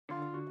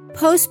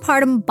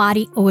Postpartum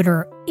body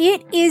odor.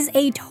 It is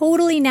a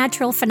totally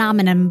natural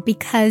phenomenon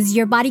because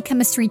your body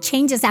chemistry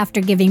changes after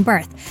giving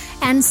birth.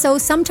 And so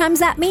sometimes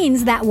that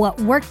means that what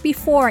worked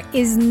before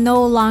is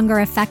no longer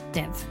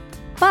effective.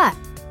 But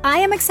I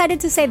am excited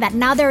to say that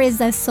now there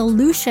is a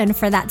solution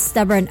for that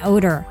stubborn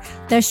odor.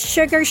 The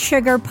Sugar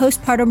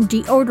Postpartum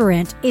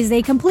Deodorant is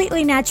a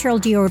completely natural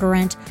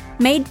deodorant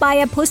made by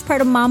a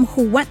postpartum mom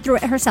who went through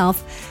it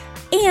herself.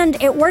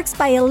 And it works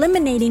by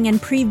eliminating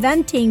and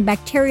preventing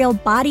bacterial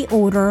body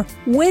odor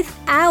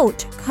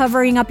without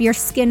covering up your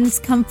skin's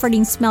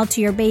comforting smell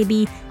to your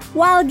baby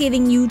while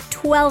giving you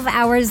 12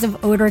 hours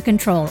of odor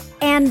control.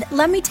 And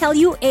let me tell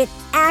you, it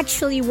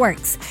actually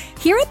works.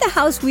 Here at the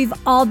house, we've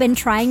all been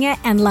trying it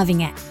and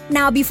loving it.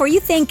 Now, before you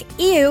think,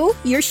 ew,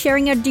 you're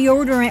sharing a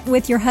deodorant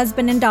with your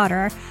husband and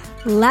daughter,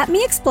 let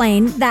me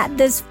explain that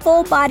this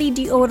full-body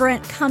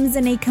deodorant comes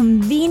in a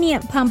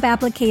convenient pump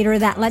applicator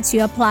that lets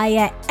you apply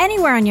it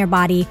anywhere on your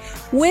body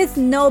with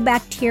no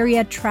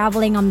bacteria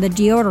traveling on the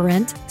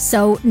deodorant,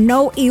 so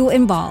no ew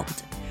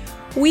involved.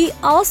 We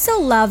also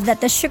love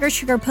that the Sugar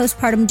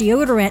Postpartum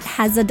Deodorant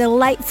has a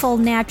delightful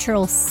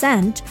natural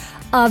scent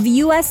of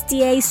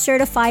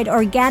USDA-certified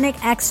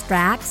organic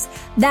extracts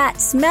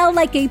that smell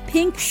like a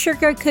pink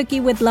sugar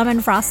cookie with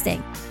lemon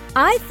frosting.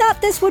 I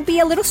thought this would be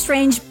a little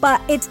strange, but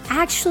it's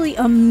actually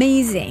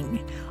amazing.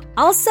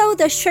 Also,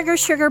 the Sugar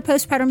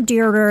Postpartum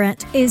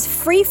Deodorant is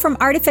free from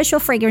artificial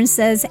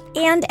fragrances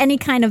and any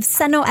kind of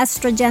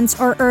xenoestrogens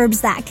or herbs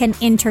that can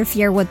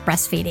interfere with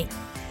breastfeeding.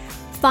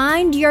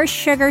 Find your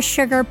Sugar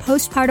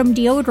Postpartum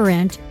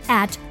Deodorant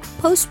at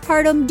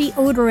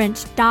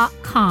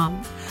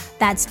postpartumdeodorant.com.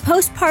 That's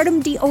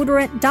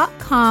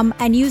postpartumdeodorant.com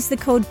and use the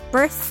code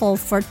BIRTHFUL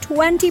for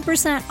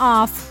 20%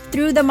 off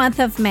through the month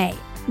of May.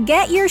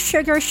 Get your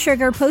Sugar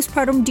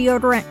Postpartum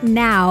Deodorant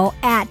now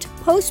at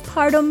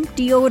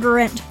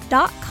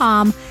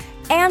postpartumdeodorant.com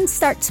and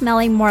start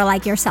smelling more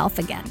like yourself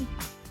again.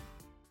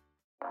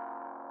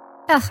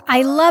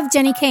 I love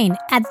Jenny Kane.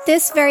 At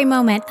this very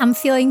moment, I'm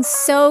feeling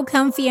so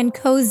comfy and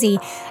cozy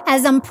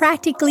as I'm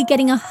practically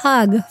getting a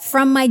hug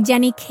from my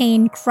Jenny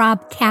Kane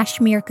crop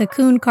cashmere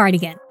cocoon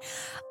cardigan.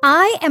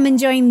 I am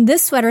enjoying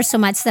this sweater so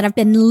much that I've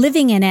been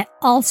living in it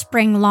all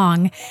spring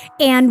long.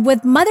 And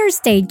with Mother's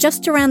Day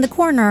just around the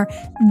corner,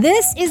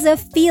 this is a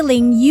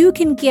feeling you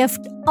can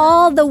gift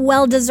all the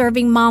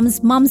well-deserving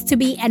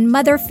moms-to-be, and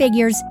mother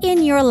figures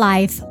in your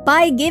life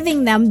by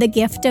giving them the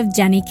gift of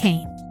Jenny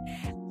Kane.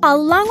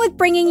 Along with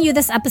bringing you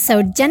this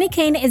episode, Jenny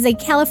Kane is a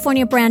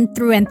California brand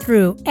through and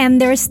through, and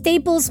their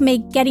staples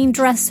make getting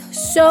dressed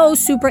so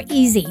super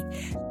easy.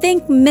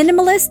 Think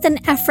minimalist and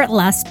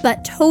effortless,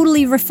 but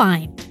totally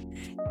refined.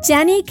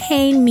 Jenny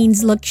Kane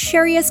means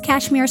luxurious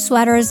cashmere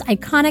sweaters,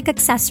 iconic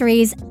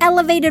accessories,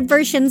 elevated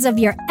versions of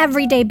your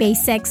everyday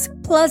basics,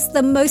 plus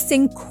the most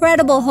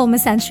incredible home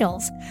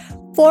essentials.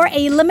 For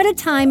a limited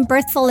time,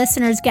 Birthful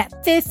listeners get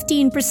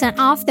 15%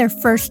 off their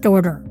first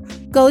order.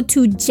 Go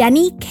to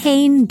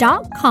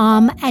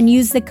jennykane.com and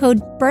use the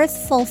code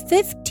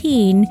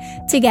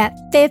BIRTHFUL15 to get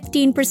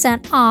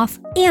 15% off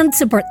and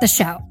support the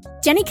show.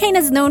 Jenny Kane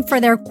is known for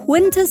their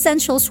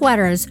quintessential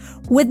sweaters,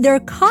 with their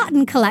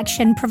cotton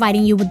collection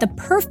providing you with the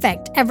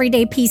perfect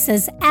everyday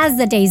pieces as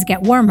the days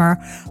get warmer.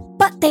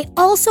 But they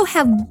also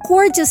have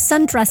gorgeous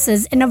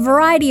sundresses in a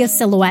variety of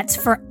silhouettes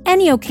for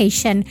any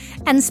occasion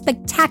and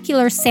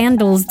spectacular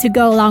sandals to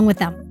go along with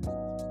them.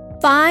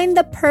 Find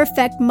the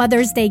perfect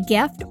Mother's Day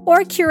gift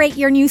or curate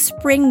your new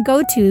spring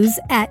go-tos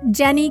at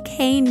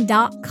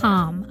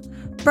jennykane.com.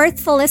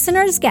 Birthful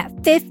listeners get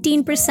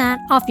 15%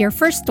 off your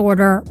first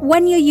order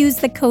when you use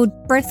the code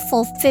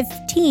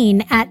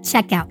BIRTHFUL15 at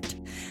checkout.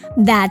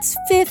 That's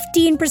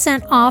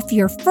 15% off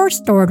your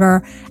first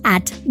order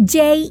at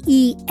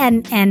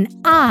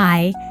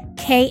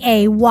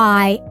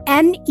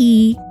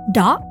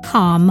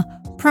jennykane.com,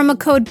 promo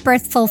code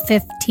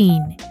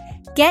BIRTHFUL15.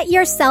 Get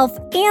yourself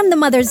and the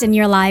mothers in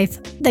your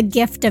life the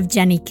gift of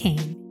Jenny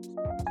Kane.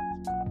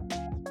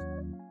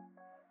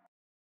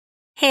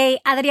 Hey,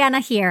 Adriana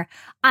here.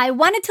 I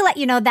wanted to let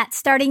you know that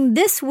starting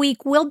this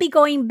week, we'll be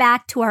going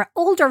back to our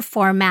older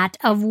format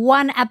of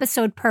one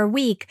episode per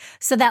week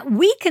so that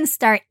we can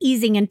start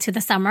easing into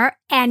the summer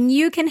and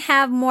you can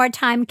have more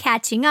time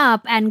catching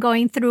up and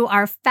going through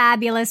our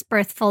fabulous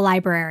Birthful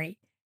library.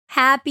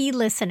 Happy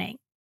listening.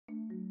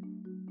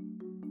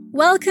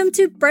 Welcome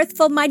to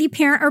Birthful Mighty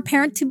Parent or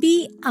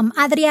Parent-to-Be. I'm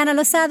Adriana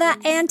Lozada,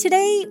 and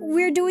today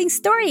we're doing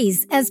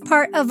stories as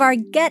part of our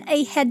Get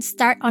a Head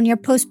Start on Your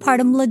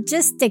Postpartum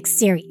Logistics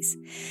series.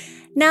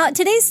 Now,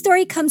 today's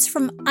story comes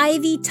from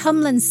Ivy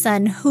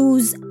Tomlinson,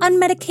 whose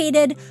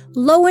unmedicated,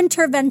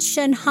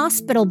 low-intervention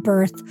hospital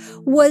birth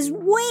was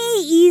way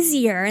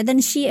easier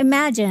than she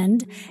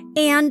imagined.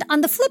 And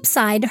on the flip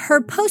side,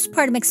 her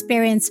postpartum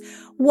experience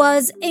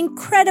was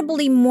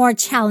incredibly more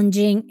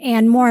challenging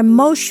and more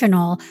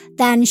emotional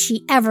than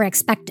she ever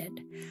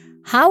expected.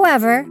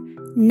 However,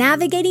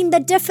 navigating the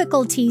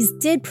difficulties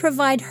did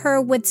provide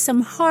her with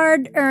some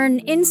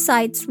hard-earned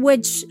insights,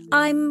 which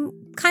I'm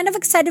kind of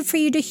excited for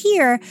you to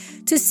hear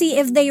to see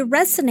if they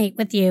resonate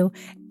with you.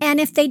 And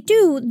if they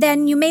do,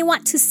 then you may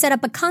want to set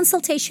up a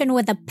consultation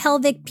with a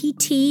pelvic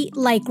PT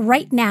like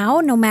right now,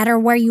 no matter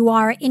where you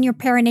are in your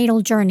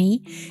perinatal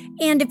journey.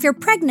 And if you're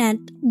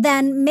pregnant,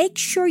 then make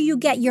sure you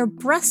get your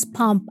breast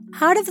pump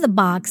out of the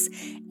box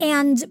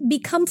and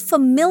become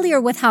familiar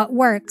with how it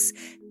works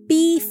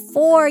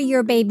before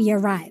your baby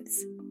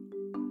arrives.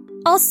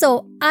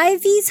 Also,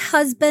 Ivy's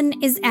husband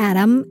is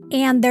Adam,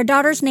 and their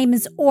daughter's name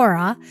is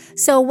Aura.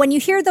 So when you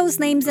hear those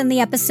names in the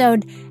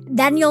episode,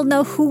 then you'll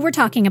know who we're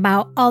talking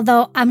about,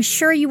 although I'm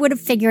sure you would have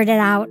figured it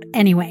out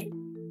anyway.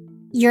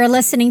 You're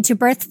listening to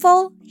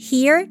Birthful,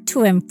 here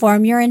to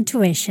inform your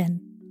intuition.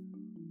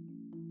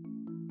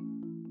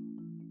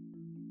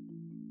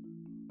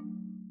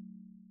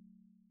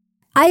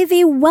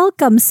 Ivy,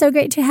 welcome. So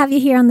great to have you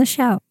here on the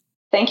show.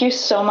 Thank you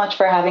so much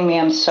for having me.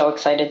 I'm so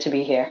excited to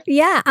be here.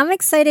 Yeah, I'm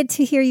excited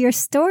to hear your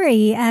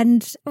story.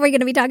 And we're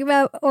going to be talking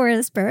about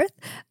Aura's birth,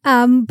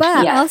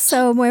 but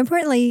also, more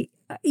importantly,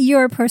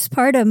 your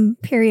postpartum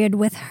period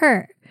with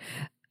her,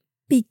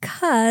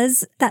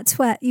 because that's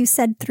what you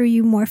said threw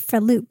you more for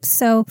loops.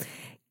 So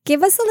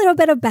give us a little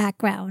bit of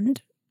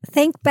background.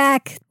 Think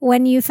back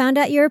when you found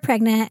out you were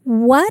pregnant.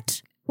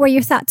 What were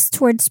your thoughts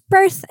towards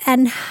birth,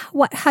 and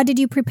how did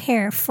you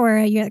prepare for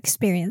your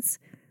experience?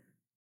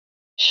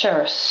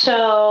 Sure.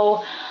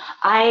 So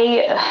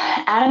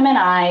Adam and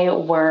I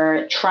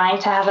were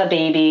trying to have a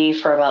baby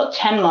for about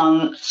 10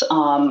 months.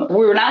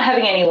 We were not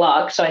having any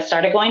luck. So I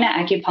started going to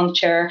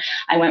acupuncture.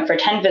 I went for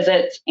 10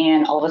 visits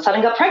and all of a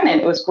sudden got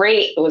pregnant. It was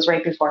great. It was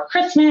right before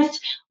Christmas.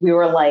 We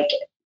were like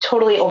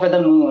totally over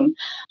the moon.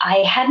 I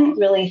hadn't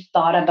really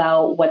thought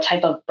about what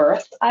type of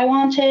birth I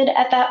wanted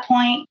at that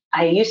point.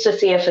 I used to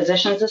see a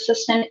physician's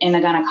assistant in a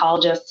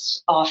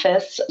gynecologist's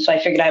office. So I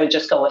figured I would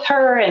just go with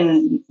her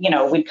and,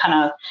 we'd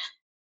kind of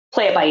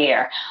play it by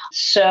ear.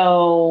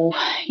 So,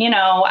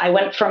 I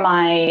went for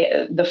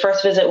the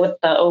first visit with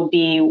the OB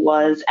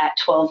was at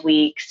 12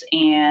 weeks,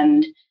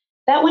 and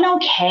that went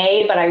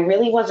okay, but I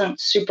really wasn't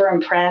super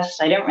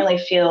impressed. I didn't really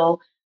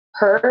feel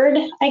heard,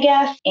 I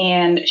guess.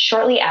 And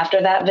shortly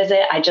after that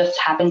visit, I just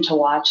happened to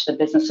watch The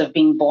Business of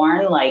Being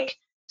Born, like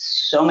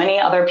so many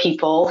other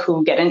people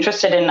who get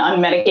interested in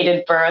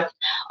unmedicated birth.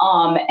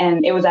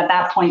 And it was at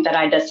that point that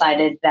I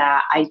decided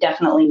that I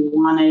definitely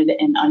wanted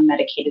an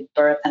unmedicated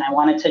birth, and I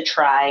wanted to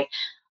try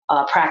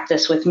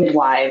practice with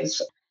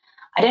midwives.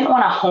 I didn't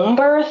want a home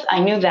birth.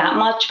 I knew that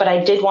much, but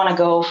I did want to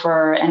go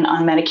for an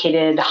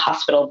unmedicated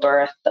hospital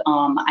birth.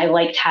 I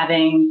liked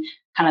having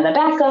kind of the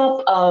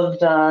backup of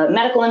the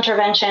medical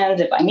interventions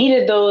if I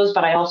needed those,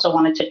 but I also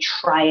wanted to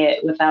try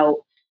it without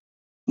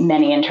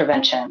many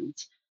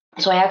interventions.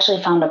 So I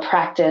actually found a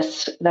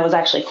practice that was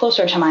actually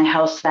closer to my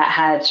house that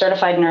had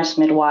certified nurse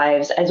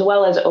midwives as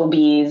well as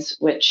OBs,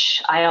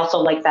 which I also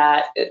like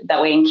that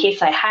way in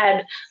case I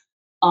had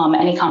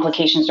any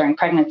complications during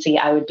pregnancy,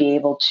 I would be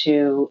able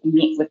to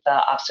meet with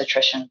the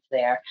obstetricians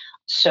there.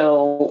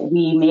 So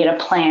we made a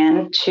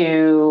plan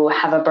to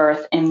have a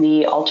birth in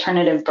the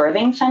alternative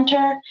birthing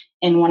center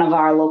in one of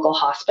our local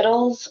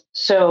hospitals.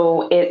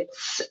 So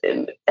it's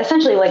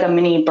essentially like a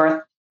mini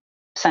birth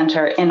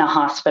center in a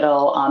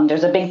hospital.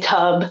 There's a big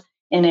tub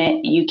in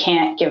it. You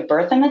can't give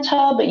birth in the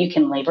tub, but you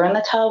can labor in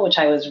the tub, which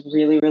I was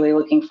really, really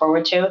looking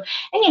forward to. And,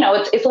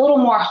 it's a little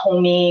more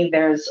homey.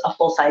 There's a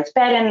full-size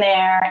bed in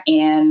there,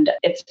 and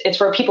it's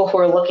for people who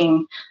are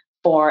looking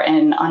for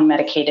an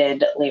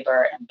unmedicated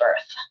labor and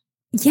birth.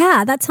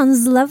 Yeah, that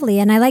sounds lovely.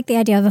 And I like the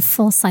idea of a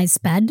full-size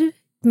bed,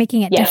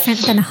 making it different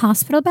than a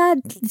hospital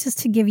bed, just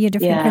to give you a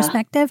different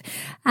perspective.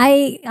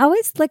 I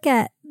always look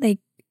at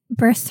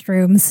birth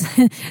rooms.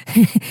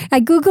 I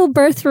Google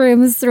birth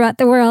rooms throughout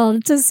the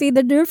world to see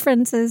the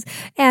differences.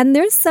 And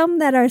there's some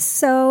that are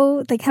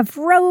have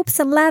ropes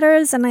and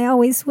ladders. And I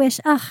always wish,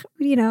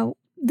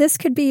 this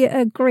could be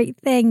a great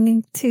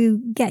thing to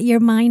get your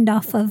mind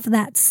off of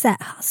that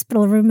set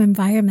hospital room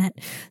environment.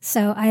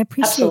 So I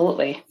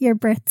appreciate your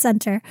birth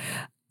center.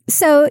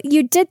 So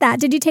you did that.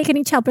 Did you take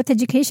any childbirth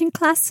education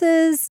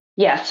classes?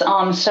 Yes.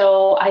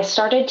 So I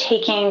started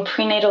taking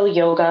prenatal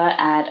yoga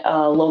at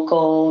a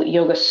local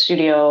yoga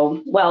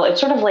studio. Well, it's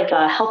sort of like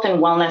a health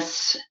and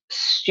wellness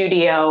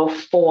studio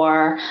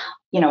for,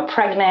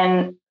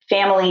 pregnant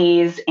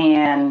families,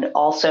 and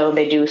also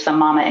they do some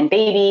mama and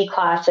baby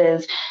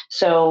classes.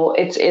 So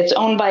it's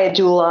owned by a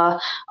doula,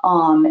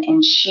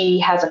 and she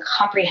has a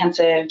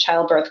comprehensive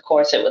childbirth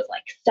course. It was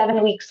like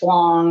 7 weeks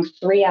long,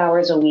 3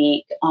 hours a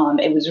week.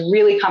 It was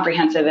really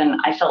comprehensive, and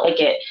I felt like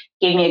it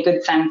gave me a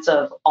good sense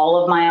of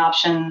all of my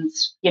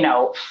options,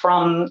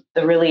 from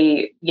the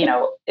really,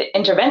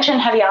 intervention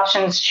heavy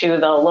options to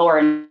the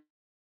lower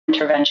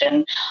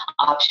intervention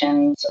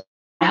options.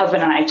 My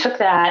husband and I took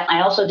that. I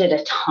also did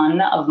a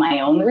ton of my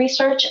own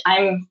research.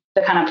 I'm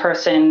the kind of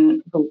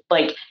person who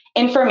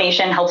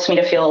information helps me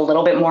to feel a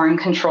little bit more in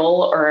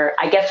control, or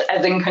I guess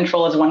as in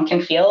control as one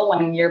can feel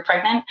when you're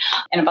pregnant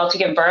and about to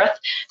give birth.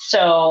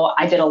 So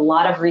I did a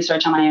lot of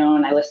research on my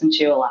own. I listened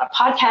to a lot of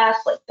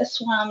podcasts like this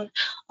one.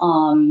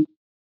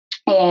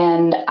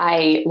 And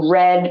I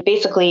read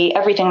basically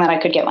everything that I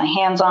could get my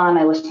hands on.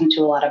 I listened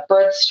to a lot of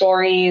birth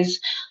stories.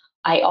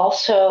 I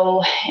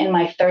also, in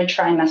my third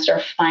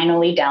trimester,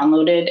 finally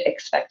downloaded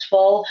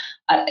Expectful.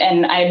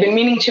 And I've been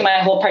meaning to my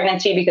whole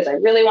pregnancy because I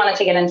really wanted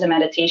to get into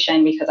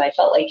meditation because I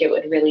felt like it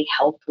would really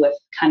help with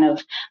kind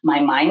of my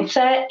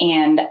mindset.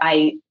 And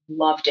I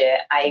loved it.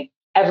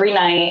 Every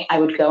night I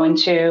would go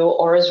into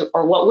Aura's,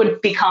 or what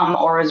would become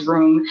Aura's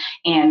room,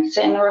 and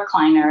sit in the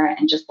recliner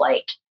and just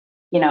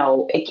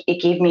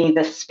it gave me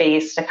the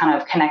space to kind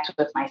of connect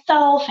with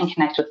myself and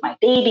connect with my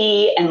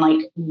baby, and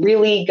like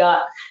really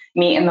got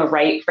me in the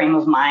right frame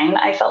of mind,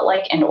 I felt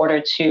like, in order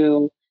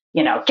to,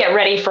 get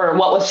ready for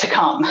what was to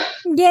come.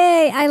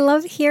 Yay. I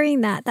love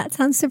hearing that. That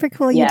sounds super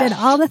cool. You Yes. did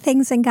all the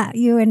things and got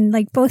you in,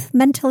 like, both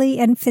mentally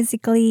and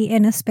physically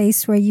in a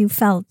space where you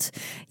felt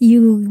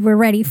you were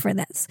ready for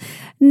this.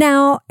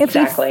 Now,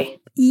 Exactly.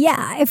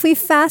 if we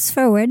fast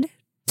forward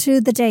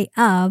to the day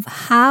of,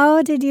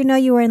 how did you know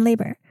you were in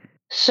labor?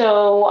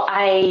 So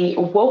I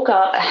woke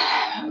up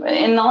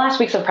in the last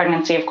weeks of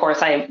pregnancy. Of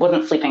course, I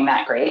wasn't sleeping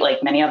that great,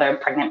 like many other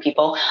pregnant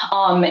people.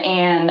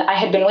 And I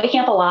had been waking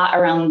up a lot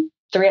around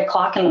 3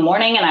 o'clock in the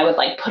morning, and I would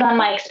like put on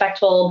my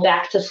Expectful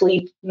back to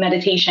sleep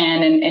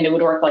meditation, and it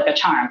would work like a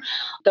charm.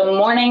 The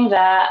morning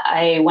that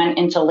I went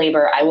into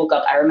labor, I woke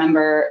up, I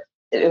remember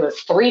it was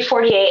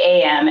 3:48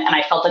 a.m. and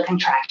I felt a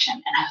contraction,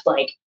 and I was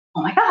like,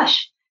 oh my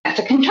gosh, that's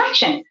a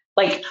contraction.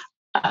 Like,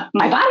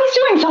 my body's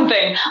doing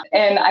something.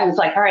 And I was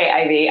like, all right,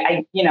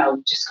 Ivy,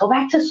 just go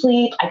back to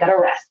sleep. I got to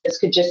rest. This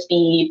could just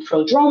be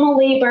prodromal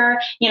labor.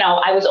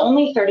 I was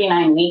only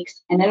 39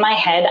 weeks. And in my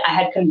head, I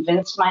had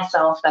convinced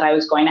myself that I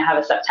was going to have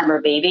a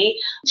September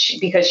baby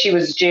because she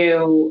was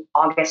due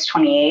August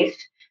 28th.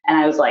 And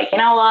I was like, you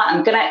know what,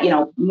 I'm going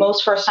to,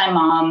 most first time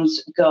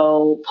moms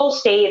go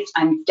post dates.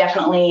 I'm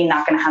definitely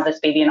not going to have this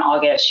baby in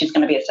August. She's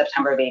going to be a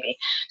September baby.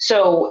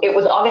 So it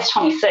was August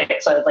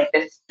 26th. So I was like,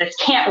 this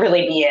can't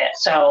really be it.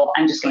 So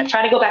I'm just going to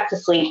try to go back to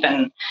sleep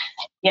and,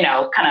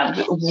 kind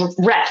of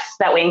rest.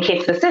 That way, in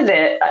case this is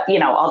it,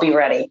 I'll be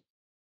ready.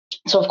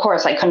 So of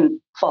course I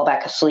couldn't fall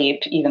back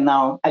asleep, even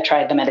though I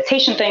tried the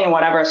meditation thing and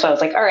whatever. So I was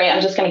like, all right,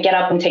 I'm just going to get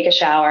up and take a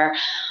shower.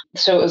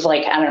 So it was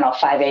like, I don't know,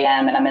 5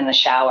 a.m. and I'm in the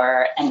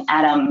shower, and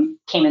Adam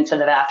came into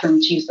the bathroom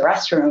to use the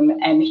restroom.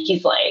 And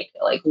he's like,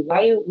 what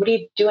are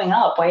you doing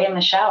up? Why are you in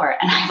the shower?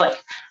 And I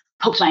like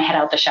poked my head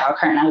out the shower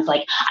curtain. I was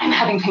like, I'm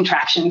having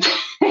contractions.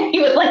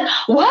 He was like,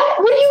 what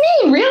do you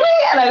mean?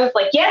 Really? And I was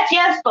like,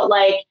 yes. But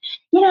like,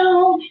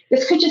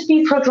 this could just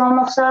be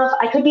prodromal stuff.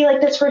 I could be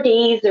like this for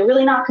days. They're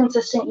really not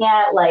consistent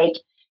yet. Like,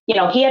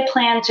 he had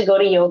planned to go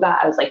to yoga.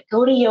 I was like,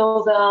 go to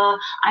yoga.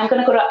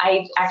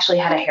 I actually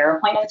had a hair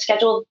appointment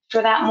scheduled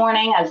for that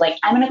morning. I was like,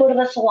 I'm going to go to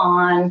the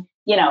salon.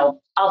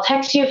 I'll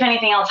text you if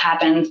anything else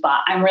happens, but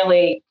I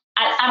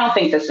don't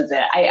think this is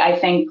it. I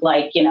think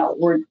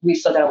we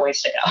still got a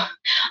ways to go.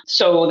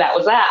 So that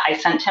was that. I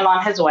sent him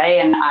on his way,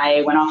 and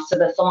I went off to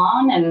the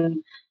salon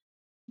and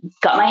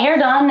got my hair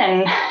done,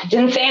 and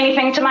didn't say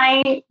anything to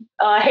my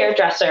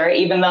hairdresser,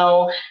 even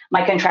though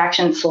my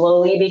contractions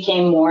slowly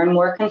became more and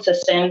more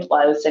consistent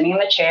while I was sitting in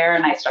the chair,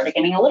 and I started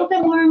getting a little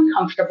bit more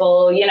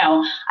uncomfortable.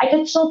 I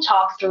could still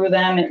talk through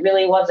them. It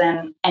really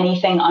wasn't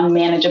anything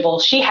unmanageable.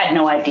 She had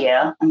no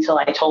idea until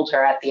I told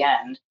her at the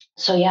end.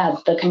 So yeah,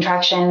 the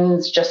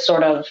contractions just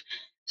sort of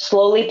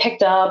slowly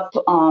picked up.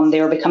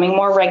 They were becoming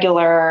more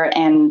regular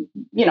and,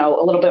 a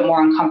little bit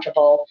more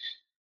uncomfortable.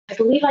 I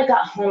believe I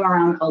got home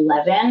around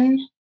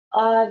 11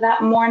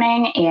 that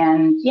morning.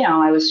 And,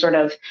 I was sort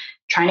of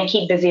trying to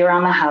keep busy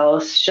around the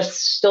house,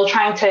 just still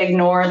trying to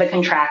ignore the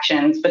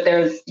contractions. But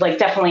there's like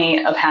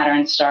definitely a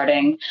pattern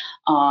starting.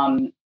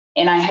 And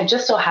I had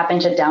just so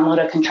happened to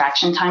download a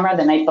contraction timer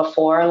the night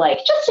before, like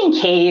just in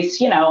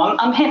case,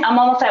 I'm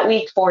almost at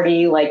week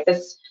 40, like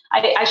this.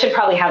 I should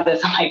probably have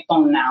this on my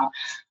phone now.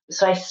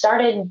 So I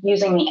started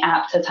using the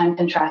app to time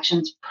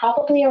contractions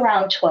probably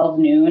around 12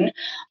 noon,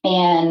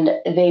 and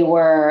they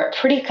were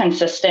pretty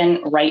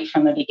consistent right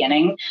from the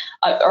beginning,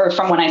 or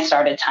from when I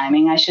started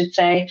timing, I should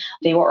say.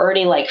 They were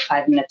already like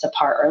 5 minutes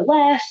apart or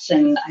less,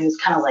 and I was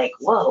kind of like,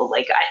 whoa,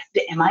 like,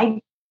 am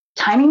I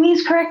timing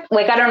these correct?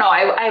 Like, I don't know.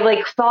 I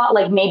like thought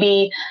like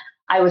maybe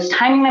I was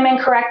timing them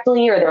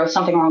incorrectly, or there was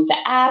something wrong with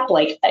the app.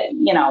 Like,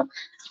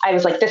 I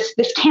was like,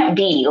 this can't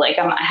be, like,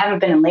 I haven't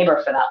been in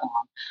labor for that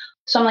long.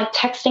 So I'm like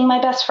texting my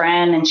best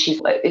friend, and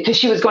she's like, because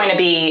she was going to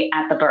be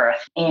at the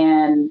birth,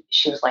 and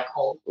she was like,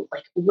 oh,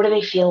 like, what do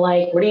they feel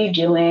like? What are you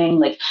doing?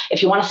 Like,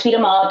 if you want to speed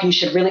them up, you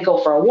should really go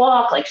for a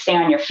walk, like stay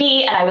on your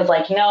feet. And I was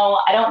like, no,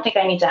 I don't think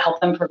I need to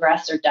help them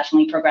progress. They're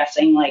definitely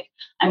progressing. Like,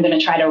 I'm going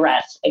to try to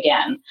rest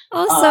again.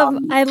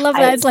 Awesome. I love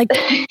that. It's like,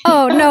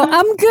 oh no,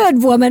 I'm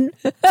good, woman.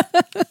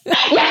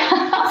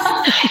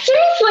 Yeah.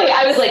 Seriously.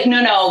 I was like,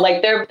 no,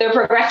 like they're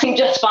progressing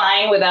just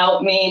fine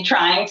without me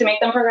trying to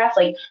make them progress.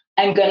 Like,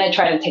 I'm going to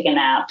try to take a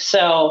nap.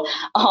 So,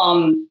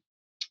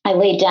 I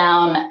laid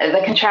down.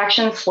 The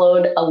contractions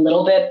slowed a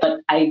little bit, but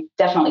I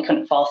definitely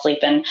couldn't fall asleep.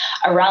 And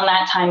around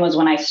that time was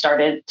when I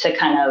started to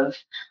kind of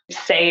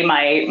say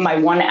my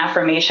one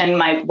affirmation,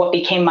 what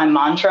became my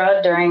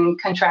mantra during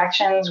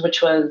contractions,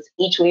 which was,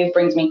 each wave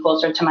brings me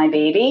closer to my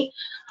baby.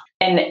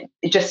 And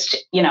just,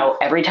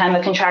 every time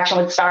the contraction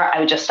would start, I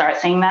would just start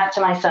saying that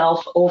to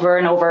myself over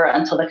and over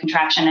until the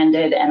contraction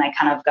ended and I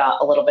kind of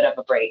got a little bit of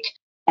a break.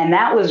 And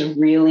that was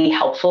really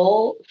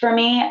helpful for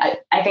me.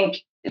 I think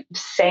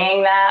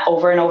saying that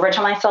over and over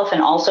to myself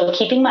and also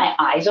keeping my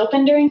eyes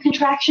open during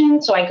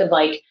contraction so I could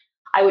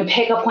I would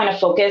pick a point of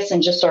focus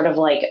and just sort of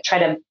try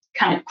to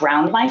kind of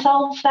ground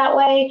myself that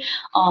way.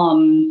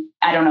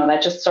 I don't know,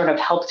 that just sort of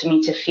helped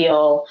me to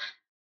feel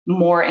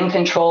more in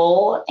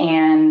control.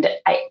 And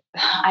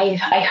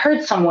I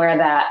heard somewhere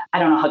that, I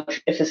don't know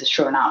if this is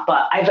true or not,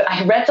 but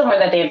I read somewhere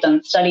that they've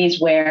done studies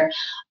where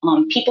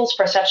people's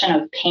perception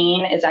of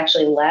pain is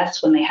actually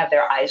less when they have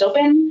their eyes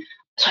open.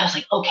 So I was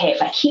like, okay,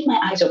 if I keep my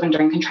eyes open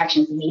during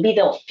contractions, maybe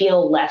they'll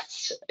feel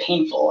less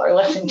painful or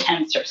less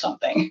intense or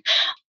something.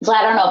 So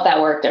I don't know if that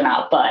worked or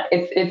not, but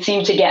it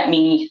seemed to get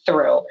me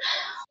through.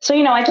 So,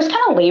 I just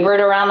kind of labored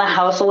around the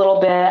house a little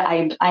bit.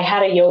 I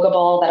had a yoga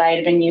ball that I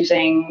had been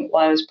using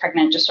while I was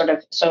pregnant,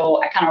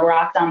 so I kind of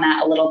rocked on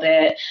that a little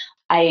bit.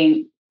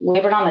 I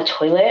labored on the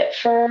toilet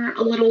for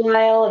a little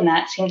while, and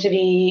that seemed to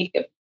be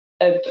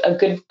a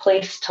good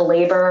place to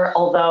labor,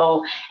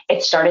 although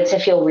it started to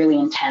feel really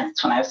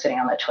intense when I was sitting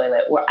on the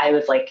toilet, where I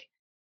was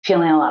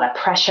feeling a lot of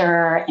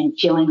pressure and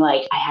feeling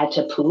like I had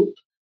to poop.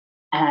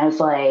 And I was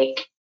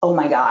like, oh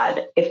my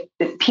God, if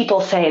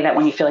people say that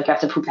when you feel like you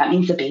have to poop, that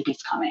means the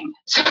baby's coming.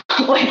 So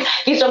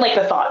these are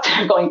the thoughts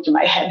that are going through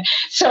my head.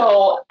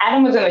 So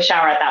Adam was in the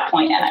shower at that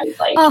point, and I was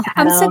like, oh,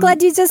 I'm so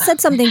glad you just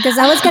said something, because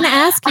I was going to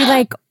ask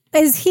you,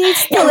 is he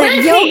still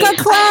at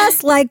yoga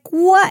class?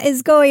 What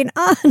is going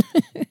on?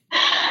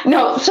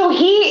 No, so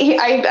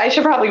I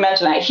should probably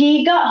mention that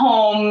he got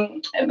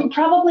home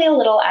probably a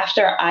little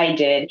after I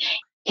did.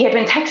 He had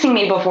been texting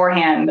me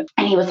beforehand,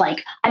 and he was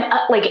like,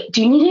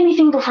 do you need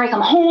anything before I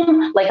come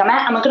home?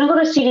 I'm going to go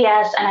to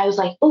CVS. And I was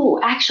like, oh,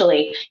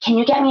 actually, can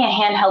you get me a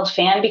handheld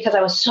fan? Because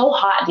I was so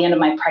hot at the end of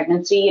my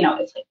pregnancy.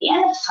 It's the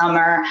end of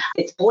summer.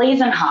 It's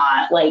blazing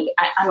hot.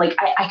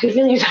 I could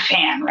really use a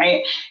fan,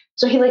 right?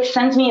 So he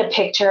sends me a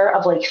picture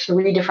of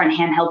 3 different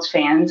handheld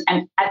fans.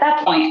 And at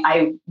that point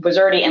I was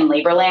already in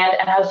labor land,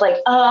 and I was like,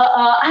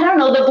 I don't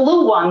know, the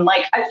blue one.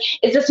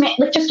 Is this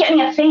just get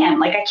me a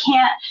fan? I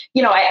can't,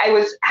 I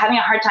was having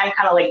a hard time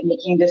kind of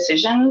making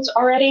decisions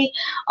already.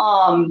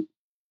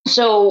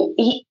 So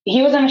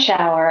he was in the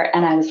shower,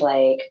 and I was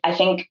like, I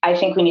think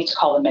we need to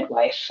call the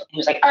midwife. He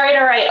was like, all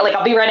right.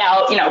 I'll be right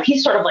out.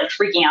 He's sort of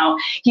freaking out.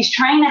 He's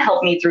trying to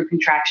help me through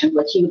contractions.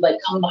 He would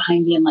come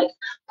behind me and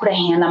put a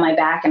hand on my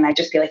back, and I'd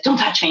just be like, don't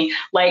touch me.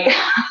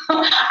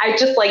 I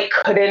just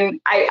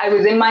couldn't, I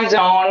was in my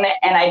zone,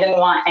 and I didn't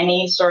want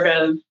any sort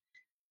of,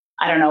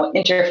 I don't know,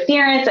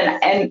 interference.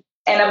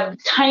 And a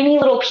tiny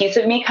little piece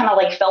of me kind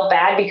of felt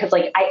bad because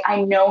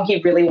I know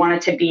he really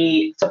wanted to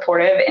be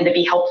supportive and to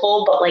be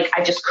helpful, but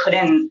I just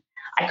couldn't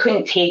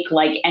take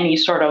any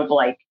sort of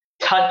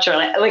touch or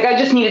I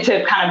just needed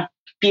to kind of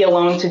be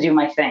alone to do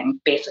my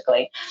thing,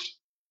 basically.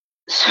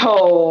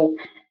 So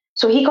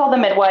he called the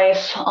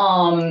midwife.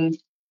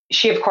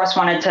 She of course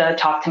wanted to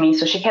talk to me.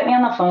 So she kept me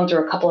on the phone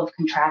through a couple of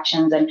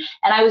contractions, and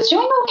I was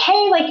doing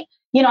okay.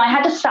 I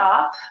had to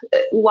stop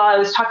while I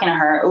was talking to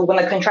her when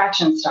the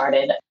contractions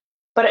started.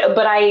 But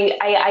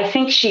I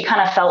think she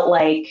kind of felt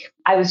like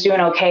I was doing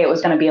okay. It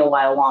was going to be a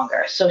while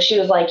longer. So she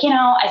was like,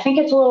 I think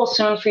it's a little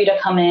soon for you to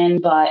come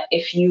in, but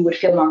if you would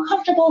feel more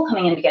comfortable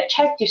coming in to get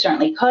checked, you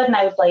certainly could. And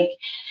I was like,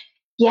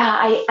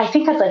 yeah, I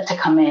think I'd like to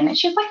come in. And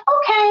she was like,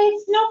 okay,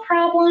 no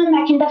problem.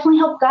 I can definitely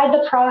help guide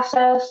the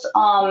process.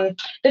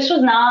 This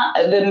was not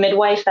the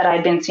midwife that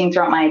I'd been seeing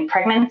throughout my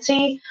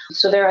pregnancy.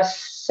 So there are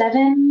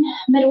 7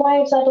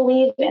 midwives, I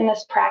believe, in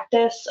this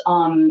practice.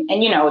 And,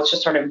 it's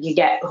just sort of, you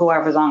get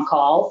whoever's on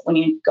call when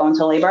you go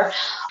into labor.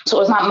 So it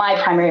was not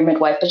my primary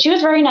midwife, but she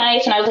was very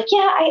nice. And I was like,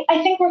 yeah,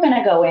 I think we're going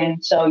to go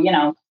in. So,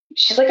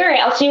 she's like, all right,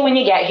 I'll see you when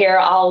you get here.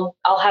 I'll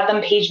have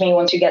them page me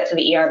once you get to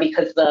the ER,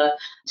 because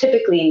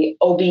typically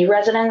OB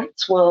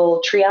residents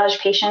will triage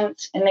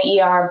patients in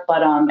the ER.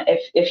 But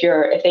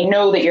if they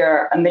know that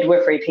you're a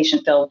midwifery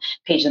patient, they'll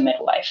page the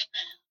midwife.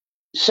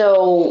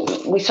 So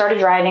we started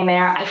driving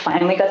there. I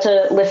finally got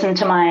to listen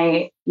to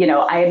my,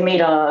 I had made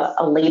a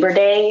Labor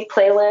Day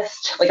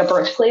playlist, a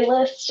birth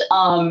playlist.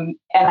 And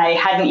I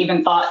hadn't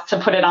even thought to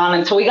put it on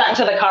until we got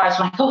into the car.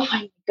 So I'm like, oh,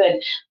 fine,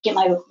 good. Get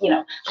my,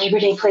 Labor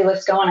Day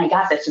playlist going. I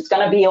got this. It's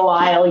going to be a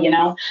while,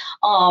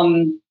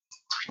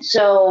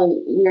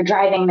 So we were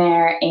driving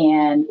there,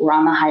 and we're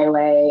on the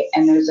highway,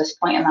 and there's this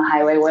point in the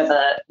highway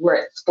where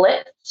it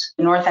splits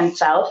north and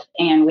south,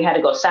 and we had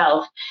to go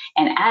south,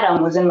 and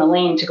Adam was in the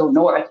lane to go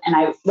north. And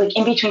I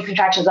in between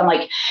contractions, I'm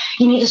like,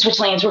 you need to switch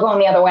lanes. We're going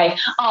the other way.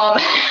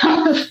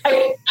 I was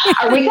like,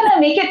 are we going to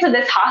make it to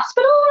this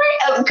hospital?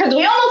 Right? Because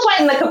we almost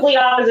went in the complete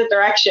opposite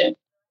direction.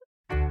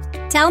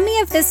 Tell me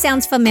if this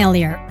sounds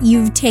familiar.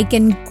 You've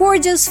taken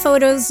gorgeous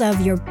photos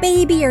of your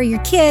baby or your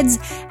kids,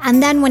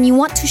 and then when you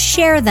want to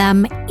share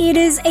them, it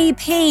is a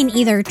pain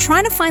either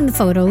trying to find the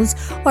photos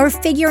or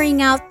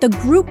figuring out the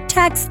group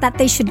text that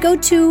they should go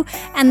to,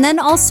 and then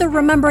also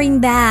remembering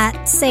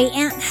that, say,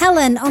 Aunt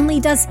Helen only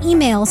does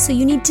email, so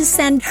you need to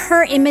send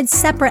her image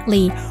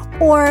separately.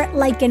 Or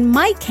like in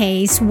my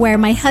case, where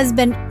my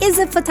husband is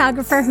a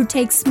photographer who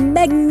takes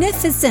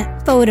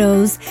magnificent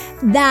photos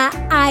that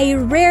I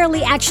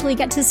rarely actually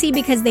get to see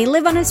because they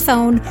live on his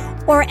phone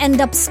or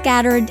end up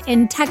scattered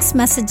in text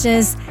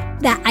messages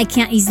that I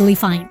can't easily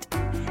find.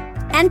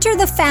 Enter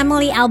the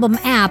Family Album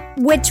app,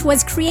 which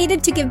was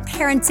created to give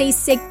parents a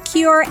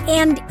secure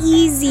and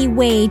easy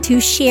way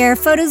to share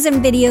photos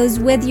and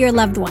videos with your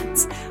loved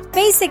ones.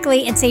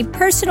 Basically, it's a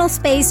personal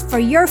space for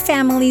your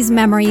family's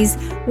memories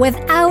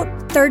without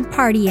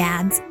third-party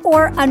ads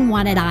or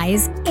unwanted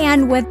eyes,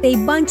 and with a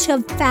bunch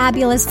of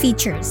fabulous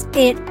features.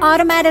 It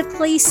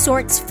automatically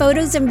sorts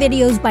photos and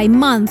videos by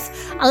month,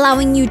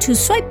 allowing you to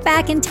swipe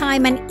back in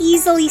time and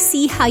easily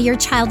see how your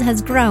child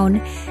has grown.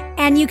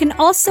 And you can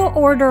also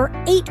order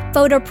 8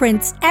 photo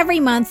prints every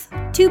month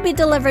to be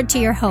delivered to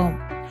your home.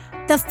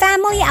 The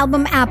Family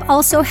Album app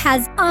also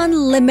has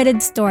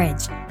unlimited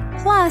storage.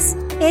 Plus,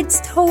 it's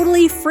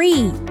totally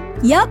free.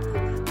 Yup,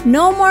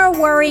 no more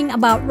worrying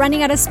about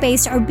running out of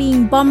space or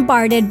being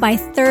bombarded by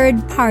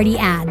third-party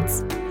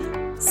ads.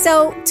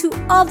 So, to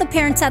all the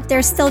parents out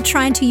there still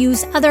trying to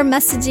use other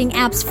messaging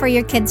apps for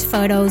your kids'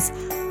 photos,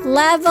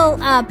 level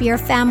up your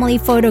family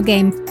photo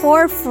game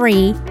for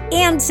free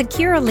and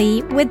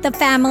securely with the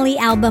Family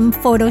Album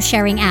photo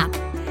sharing app.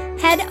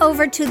 Head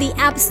over to the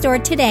App Store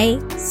today,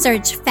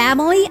 search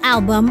Family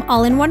Album,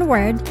 all in one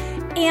word,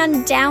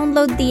 and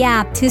download the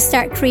app to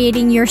start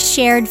creating your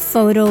shared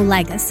photo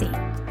legacy.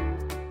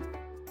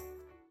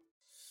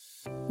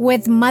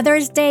 With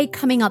Mother's Day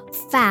coming up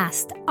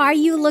fast, are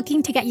you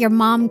looking to get your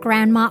mom,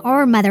 grandma,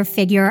 or mother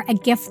figure a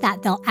gift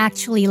that they'll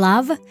actually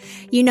love?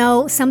 You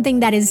know,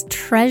 something that is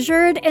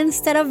treasured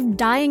instead of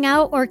dying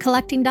out or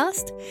collecting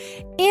dust?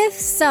 If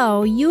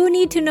so, you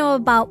need to know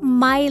about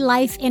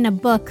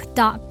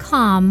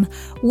mylifeinabook.com,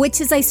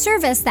 which is a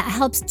service that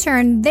helps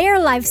turn their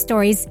life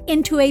stories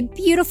into a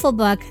beautiful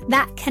book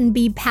that can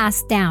be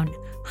passed down.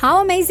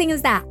 How amazing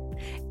is that?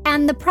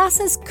 And the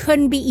process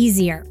couldn't be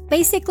easier.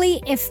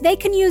 Basically, if they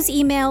can use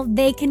email,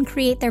 they can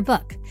create their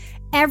book.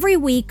 Every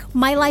week,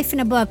 My Life in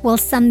a Book will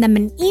send them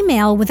an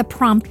email with a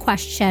prompt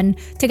question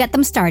to get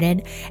them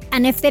started.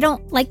 And if they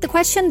don't like the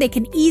question, they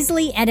can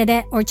easily edit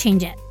it or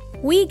change it.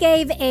 We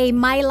gave a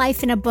My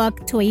Life in a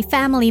Book to a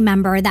family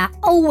member that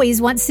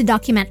always wants to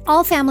document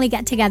all family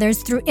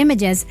get-togethers through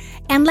images.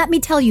 And let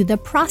me tell you, the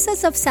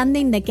process of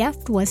sending the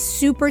gift was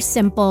super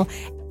simple,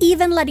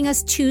 even letting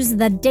us choose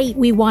the date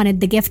we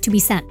wanted the gift to be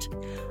sent.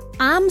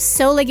 I'm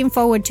so looking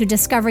forward to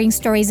discovering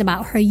stories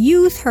about her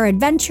youth, her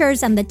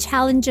adventures, and the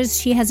challenges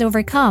she has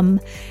overcome.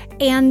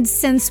 And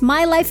since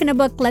My Life in a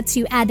Book lets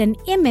you add an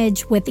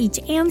image with each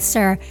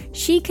answer,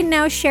 she can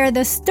now share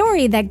the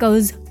story that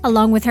goes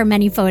along with her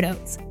many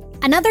photos.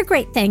 Another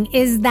great thing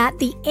is that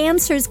the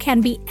answers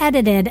can be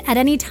edited at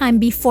any time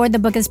before the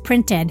book is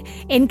printed,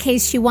 in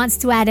case she wants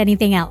to add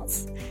anything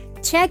else.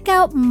 Check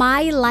out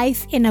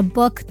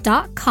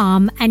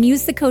mylifeinabook.com and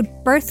use the code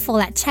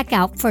BIRTHFUL at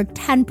checkout for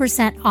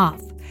 10%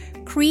 off.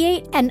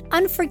 Create an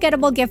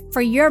unforgettable gift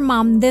for your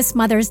mom this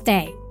Mother's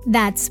Day.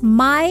 That's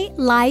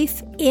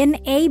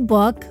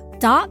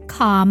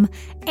mylifeinabook.com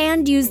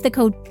and use the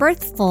code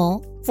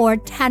BIRTHFUL for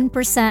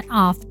 10%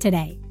 off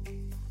today.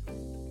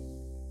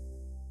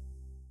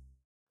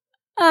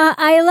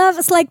 I love,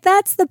 it's like,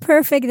 that's the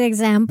perfect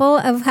example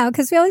of how,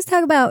 because we always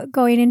talk about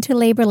going into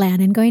labor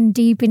land and going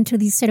deep into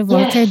these sort of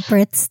altered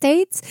birth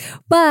states,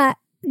 but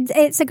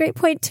it's a great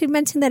point to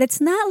mention that it's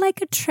not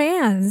like a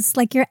trance,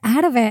 like you're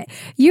out of it.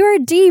 You're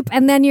deep,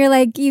 and then you're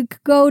like, you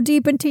go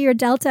deep into your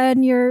delta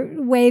and your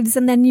waves,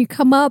 and then you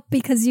come up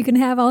because you can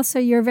have also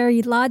your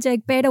very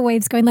logic beta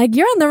waves going like,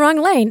 you're on the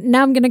wrong lane.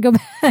 Now I'm going to go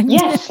back.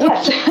 Yes.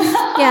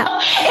 Yeah.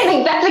 I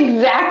think that's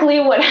exactly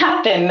what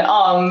happened.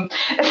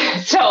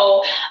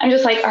 So I'm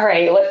just like, all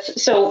right,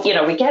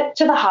 we get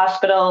to the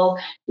hospital,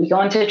 we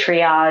go into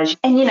triage,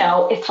 and,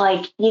 it's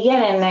like you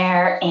get in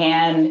there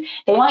and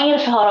they want you to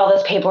fill out all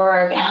this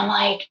paperwork. And I'm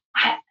like,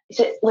 is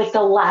it like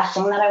the last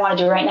thing that I want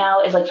to do right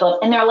now is like fill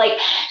up? And they're like,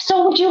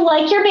 so would you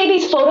like your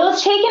baby's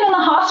photos taken in the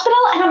hospital?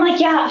 And I'm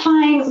like, yeah,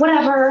 fine,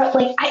 whatever.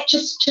 Like, I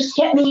just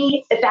get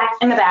me back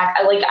in the back.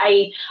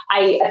 I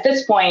at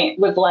this point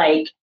was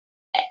like,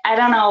 I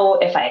don't know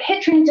if I had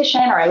hit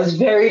transition or I was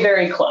very,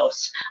 very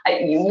close,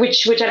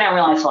 which I didn't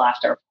realize till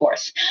after, of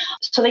course.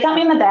 So they got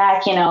me in the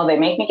back, they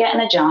make me get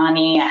in a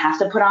Johnny. I have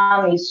to put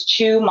on these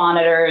 2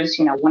 monitors,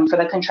 one for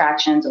the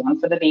contractions and one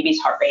for the baby's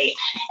heart rate.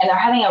 And they're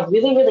having a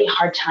really, really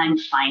hard time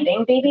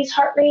finding baby's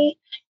heart rate.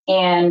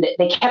 And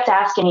they kept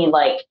asking me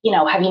like,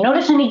 have you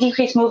noticed any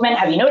decreased movement?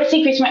 Have you noticed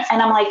decreased movement?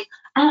 And I'm like,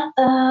 I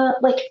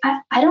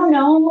don't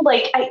know.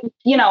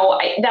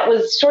 That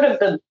was sort of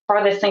the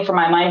farthest thing from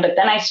my mind. But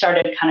then I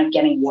started kind of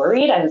getting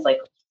worried. I was like,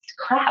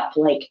 crap,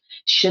 like,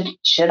 should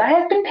I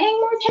have been paying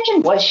more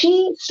attention? Was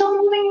she still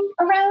moving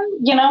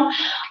around?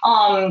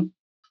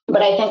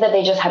 But I think that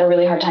they just had a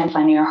really hard time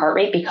finding her heart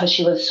rate because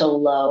she was so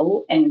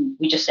low and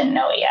we just didn't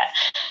know it yet.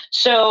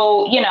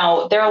 So,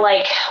 they're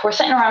like, we're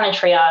sitting around in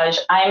triage.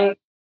 I'm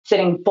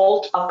sitting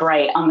bolt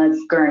upright on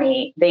the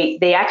gurney.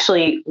 They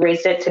actually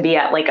raised it to be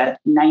at like a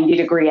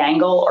 90-degree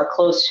angle or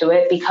close to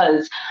it,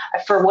 because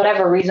for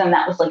whatever reason,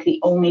 that was like the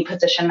only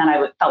position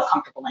that felt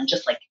comfortable in,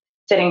 just like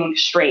sitting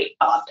straight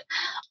up.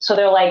 So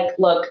they're like,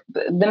 look,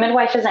 the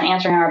midwife isn't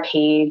answering our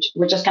page.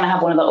 We're just going to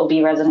have one of the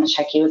OB residents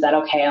check you. Is that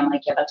okay? I'm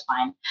like, yeah, that's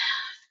fine.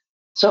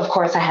 So of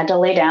course I had to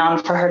lay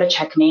down for her to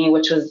check me,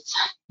 which was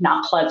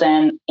not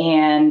pleasant.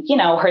 And,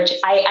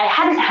 I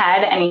hadn't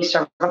had any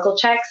cervical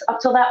checks up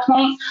till that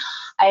point.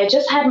 I had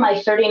just had my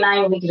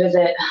 39-week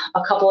visit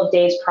a couple of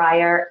days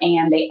prior,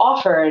 and they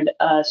offered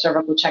a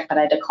cervical check that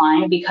I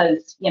declined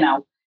because,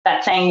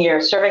 that saying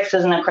your cervix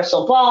isn't a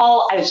crystal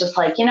ball. I was just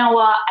like, you know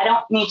what? I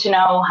don't need to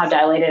know how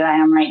dilated I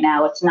am right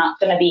now. It's not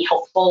going to be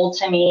helpful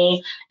to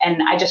me.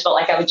 And I just felt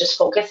like I would just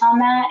focus on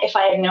that if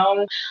I had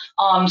known.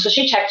 So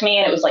she checked me,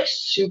 and it was like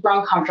super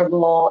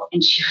uncomfortable.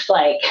 And she was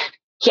like,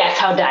 guess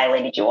how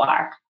dilated you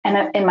are.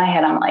 And in my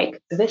head, I'm like,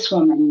 this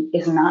woman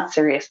is not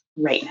serious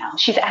right now.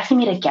 She's asking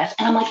me to guess.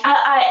 And I'm like,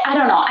 I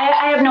don't know.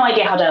 I have no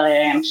idea how dilated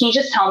I am. Can you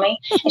just tell me?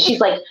 And she's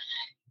like,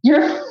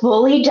 you're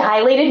fully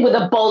dilated with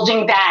a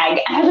bulging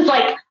bag. And I was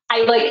like,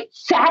 I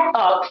sat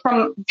up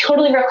from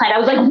totally reclined. I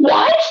was like,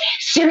 what?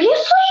 Seriously?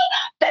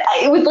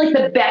 It was like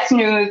the best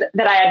news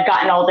that I had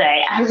gotten all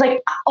day. I was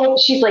like, oh,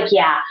 she's like,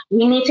 yeah,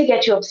 we need to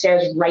get you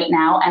upstairs right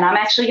now. And I'm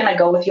actually going to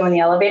go with you in the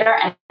elevator,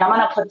 and I'm going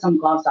to put some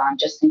gloves on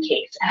just in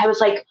case. And I was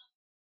like,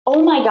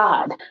 oh my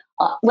God,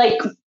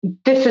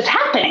 this is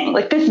happening.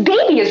 Like, this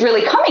baby is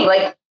really coming,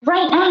 like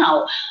right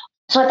now.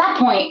 So at that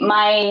point,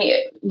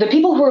 the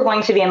people who were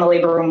going to be in the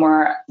labor room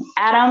were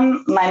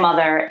Adam, my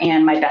mother,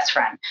 and my best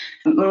friend.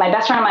 My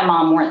best friend and my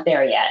mom weren't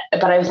there yet,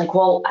 but I was like,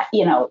 well,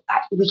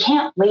 we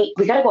can't wait.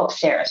 We got to go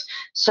upstairs.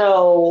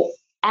 So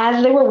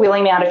as they were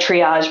wheeling me out of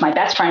triage, my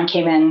best friend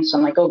came in. So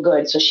I'm like, oh,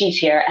 good. So she's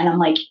here. And I'm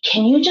like,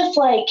 can you just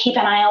keep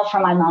an eye out for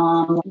my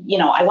mom?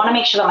 I want to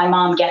make sure that my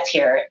mom gets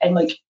here and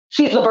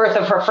sees the birth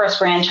of her first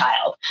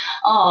grandchild.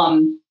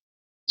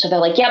 So they're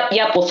like, yep,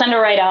 we'll send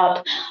her right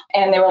up.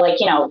 And they were like,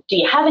 do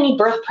you have any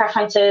birth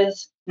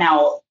preferences?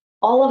 Now,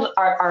 all of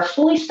our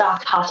fully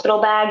stocked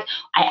hospital bag,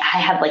 I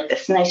had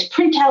this nice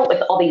printout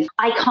with all these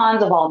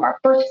icons of all of our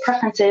birth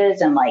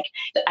preferences. And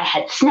I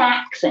had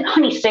snacks and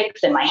honey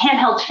sticks and my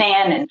handheld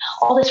fan and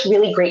all this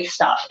really great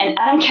stuff. And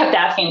Adam kept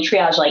asking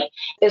triage,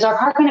 is our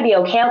car going to be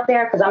okay out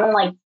there? Because I'm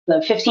in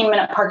the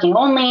 15-minute parking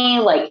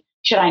only.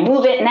 Should I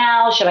move it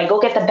now? Should I go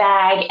get the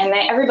bag? And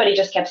then everybody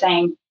just kept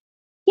saying,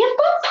 you've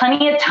got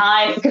plenty of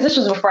time, because this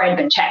was before I'd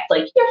been checked.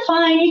 You're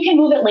fine. You can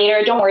move it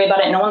later. Don't worry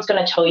about it. No one's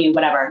going to tow you,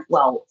 whatever.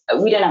 Well,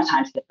 we didn't have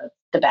time to get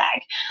the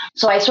bag.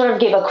 So I sort of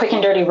gave a quick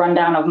and dirty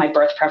rundown of my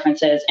birth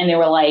preferences. And they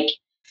were like,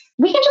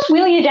 we can just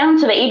wheel you down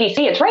to the ABC.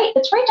 It's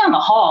right down the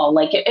hall.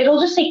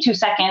 It'll just take 2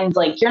 seconds.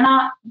 You're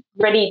not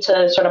ready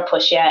to sort of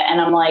push yet. And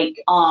I'm like,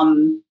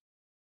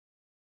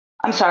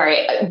 I'm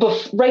sorry.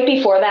 Right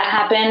before that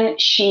happened,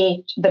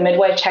 the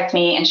midwife checked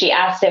me, and she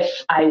asked if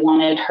I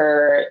wanted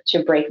her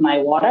to break my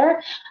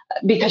water,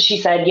 because she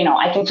said,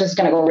 I think this is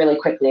going to go really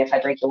quickly if I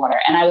break your water.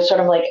 And I was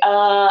sort of like,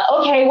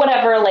 okay,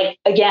 whatever.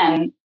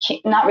 Again,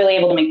 not really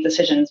able to make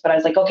decisions, but I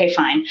was like, okay,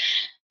 fine.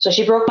 So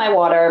she broke my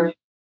water.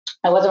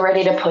 I wasn't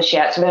ready to push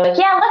yet. So they're like,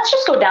 yeah, let's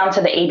just go down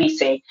to the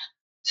ABC.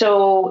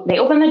 So they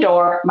open the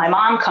door. My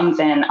mom comes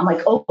in. I'm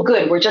like, oh,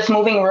 good. We're just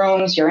moving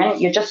rooms.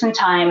 You're just in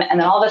time. And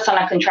then all of a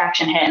sudden a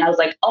contraction hit. And I was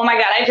like, oh my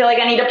God, I feel like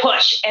I need to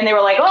push. And they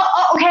were like,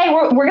 oh okay,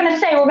 we're going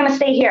to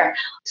stay here.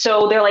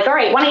 So they're like, all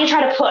right, why don't you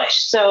try to push?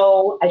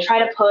 So I try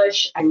to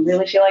push. I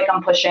really feel like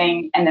I'm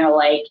pushing. And they're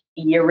like,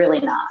 you're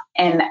really not.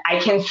 And I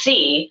can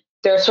see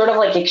they're sort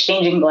of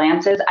exchanging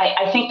glances.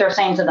 I think they're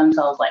saying to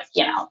themselves,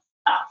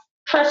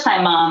 first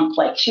time mom,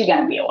 she's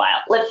going to be a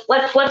while.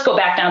 Let's go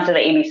back down to the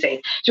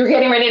ABC. So we're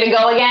getting ready to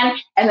go again.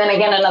 And then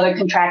again, another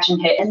contraction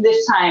hit. And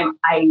this time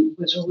I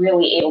was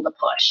really able to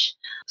push.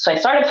 So I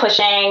started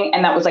pushing,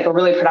 and that was a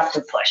really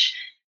productive push.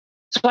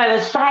 So I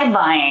was side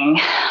lying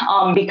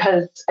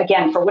because,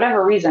 again, for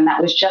whatever reason,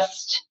 that was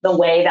just the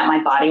way that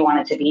my body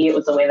wanted to be. It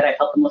was the way that I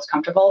felt the most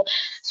comfortable.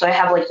 So I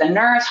have the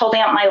nurse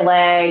holding up my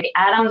leg,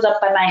 Adam's up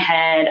by my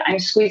head, I'm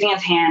squeezing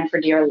his hand for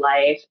dear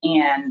life.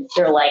 And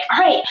they're like, all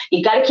right,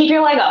 you got to keep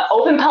your leg up,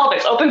 open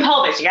pelvis,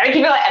 you got to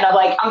keep your leg. And I'm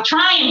like, I'm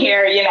trying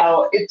here.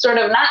 It's sort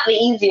of not the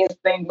easiest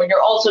thing when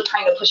you're also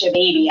trying to push a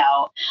baby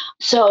out.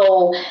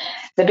 So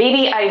the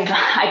baby,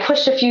 I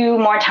pushed a few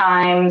more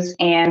times,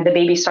 and the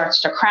baby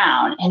starts to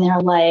crown. And they're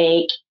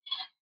like,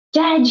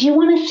 Dad, do you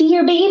want to see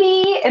your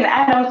baby? And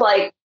Adam's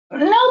like,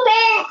 no,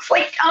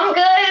 thanks. I'm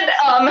good.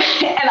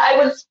 And I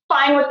was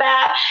fine with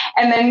that.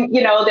 And then,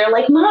 they're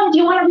like, Mom, do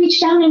you want to reach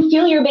down and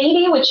feel your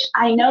baby? Which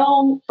I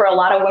know for a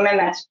lot of women,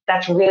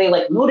 that's really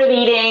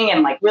motivating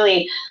and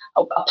really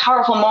a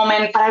powerful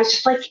moment. But I was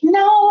just like,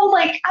 no,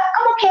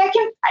 I'm okay.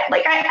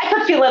 I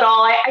could feel it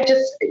all.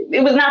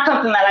 It was not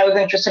something that I was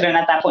interested in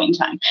at that point in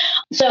time.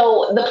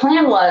 So the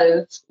plan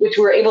was, which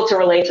we were able to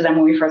relay to them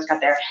when we first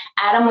got there,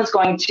 Adam was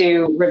going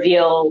to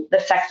reveal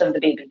the sex of the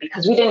baby,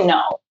 because we didn't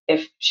know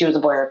if she was a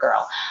boy or a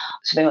girl.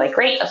 So they're like,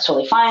 great, that's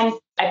totally fine.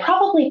 I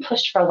probably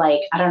pushed for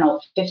like, I don't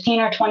know,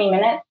 15 or 20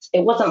 minutes.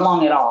 It wasn't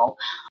long at all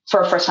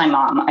for a first time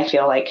mom, I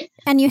feel like.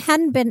 And you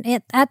hadn't been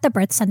at the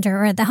birth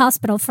center or at the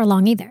hospital for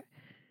long either.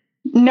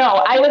 No,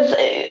 I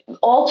was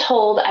all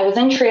told, I was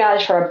in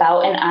triage for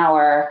about an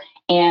hour,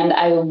 and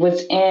I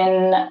was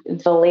in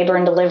the labor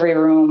and delivery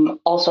room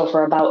also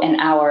for about an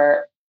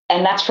hour.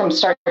 And that's from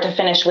start to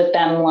finish with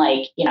them,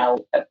 like,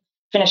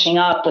 finishing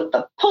up with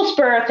the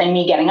post-birth and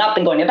me getting up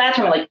and going to the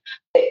bathroom. Like,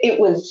 it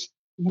was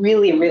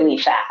really, really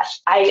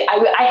fast. I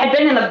had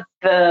been in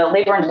the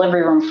labor and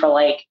delivery room for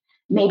like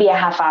maybe a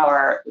half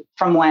hour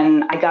from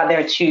when I got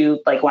there to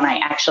like when I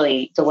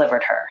actually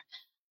delivered her.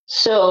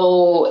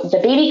 So the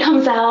baby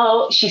comes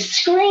out, she's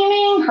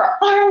screaming, her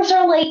arms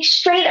are like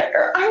straight,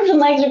 her arms and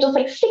legs are just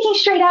like sticking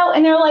straight out.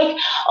 And they're like, okay,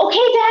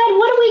 Dad,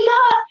 what do we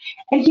got?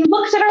 And he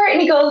looks at her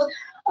and he goes,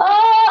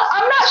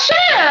 I'm not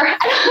sure.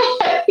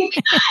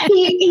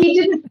 he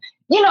didn't,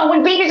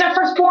 when babies are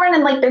first born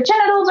and like their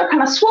genitals are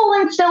kind of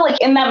swollen still, like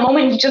in that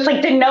moment, he just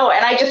like didn't know.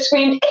 And I just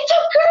screamed, it's a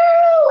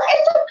girl,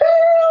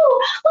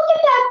 look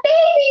at that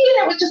baby.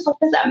 And it was just like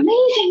this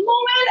amazing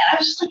moment. And I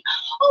was just like,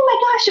 oh my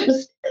gosh, it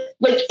was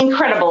like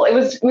incredible. It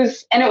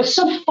was, and it was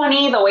so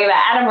funny the way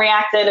that Adam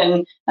reacted.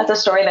 And that's a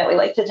story that we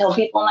like to tell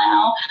people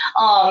now.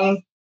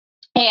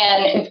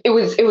 And it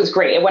was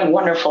great. It went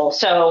wonderful.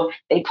 So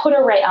they put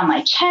her right on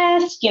my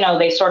chest.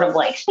 They sort of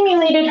like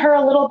stimulated her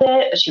a little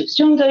bit, but she was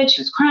doing good.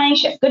 She was crying.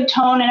 She had good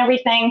tone and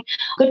everything,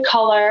 good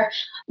color.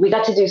 We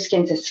got to do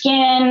skin to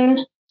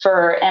skin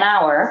for an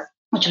hour,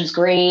 which was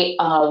great.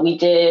 We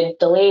did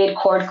delayed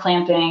cord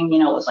clamping.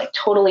 It was like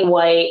totally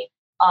white.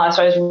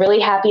 So I was really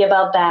happy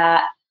about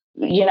that.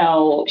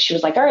 She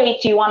was like, all right,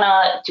 do you want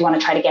to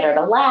try to get her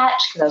to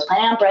latch? Because I was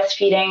planning on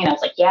breastfeeding. And I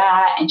was like,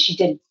 yeah. And she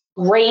did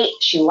great.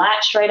 She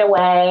latched right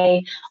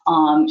away.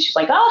 She's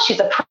like, oh, she's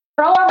a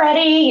pro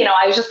already.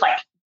 I was just like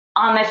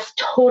on this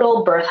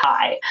total birth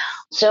high.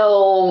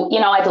 So,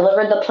 I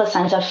delivered the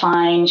placenta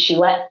fine. She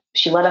let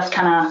us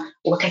kind of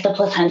look at the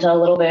placenta a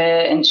little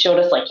bit and showed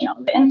us like,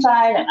 the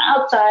inside and the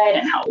outside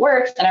and how it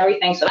works and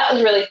everything. So that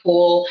was really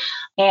cool.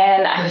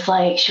 And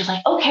she was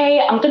like,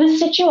 okay, I'm going to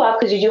stitch you up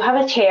because you do have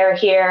a tear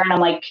here. And I'm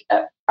like,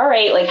 all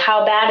right, like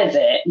how bad is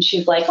it? And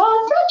she's like,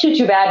 oh, it's not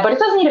too bad, but it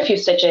does need a few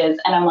stitches.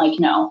 And I'm like,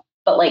 no.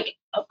 But like,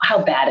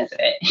 how bad is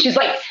it? She's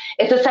like,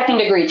 it's a 2nd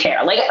degree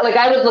tear. Like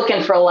I was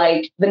looking for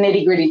like the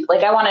nitty gritty.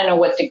 Like I want to know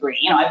what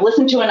degree. I've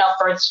listened to enough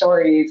birth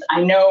stories.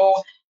 I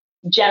know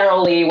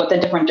generally what the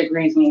different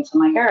degrees mean.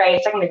 So I'm like, all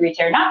right, 2nd degree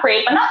tear, not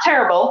great, but not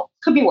terrible.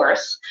 Could be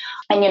worse.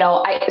 And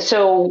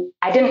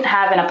I didn't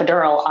have an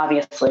epidural.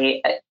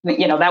 Obviously,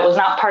 that was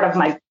not part of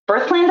my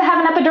birth plan to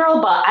have an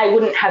epidural, but I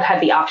wouldn't have had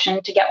the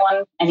option to get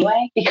one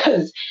anyway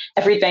because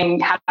everything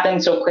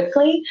happened so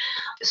quickly.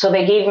 So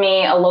they gave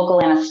me a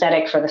local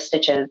anesthetic for the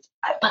stitches,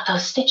 but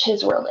those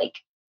stitches were like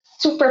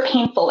super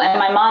painful. And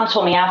my mom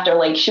told me after,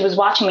 like she was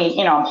watching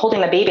me, I'm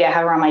holding the baby, I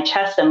have her on my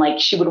chest, and like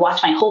she would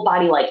watch my whole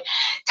body like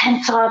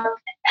tense up,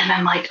 and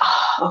I'm like,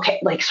 oh, okay,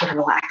 like sort of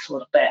relax a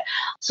little bit.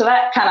 So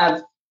that kind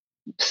of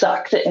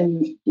sucked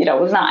and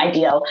was not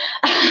ideal.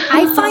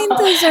 I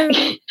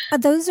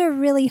find those are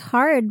really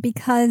hard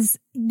because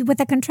with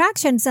the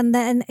contractions and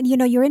then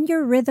you're in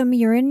your rhythm,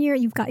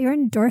 you've got your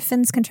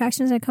endorphins,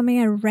 contractions are coming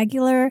at a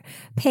regular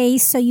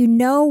pace, so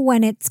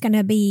when it's going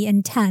to be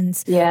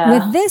intense. Yeah.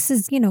 With this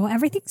is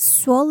everything's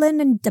swollen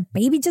and the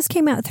baby just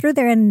came out through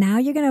there and now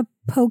you're going to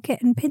poke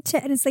it and pinch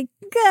it and it's like,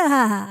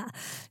 gah.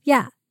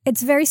 Yeah,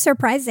 it's very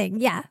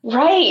surprising. Yeah.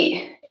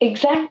 Right.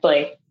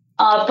 Exactly.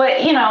 But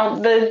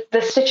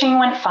the stitching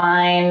went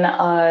fine.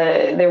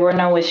 There were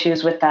no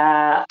issues with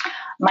that.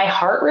 My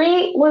heart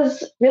rate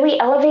was really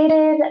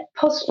elevated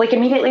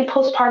immediately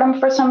postpartum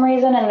for some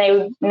reason, and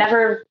they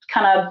never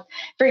kind of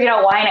figured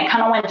out why, and it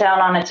kind of went down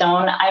on its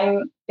own.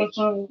 I'm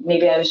thinking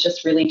maybe I was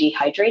just really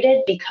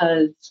dehydrated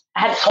because I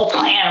had this whole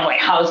plan of like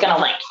how I was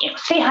gonna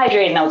stay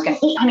hydrated and I was gonna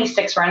eat honey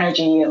sticks for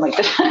energy and like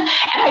this, and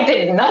I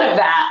did none of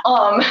that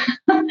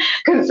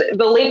because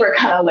the labor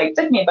kind of like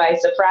took me by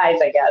surprise,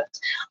 I guess.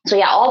 So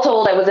yeah, all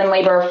told, I was in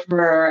labor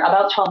for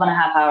about 12 and a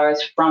half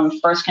hours from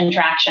first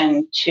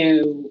contraction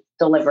to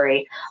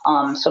delivery.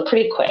 So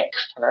pretty quick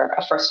for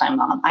a first time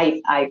mom,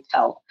 I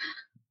felt.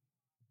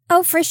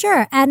 Oh, for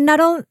sure. And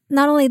not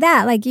only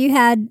that, like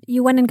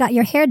you went and got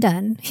your hair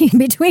done in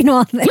between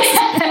all this.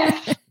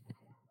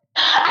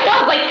 I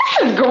was like,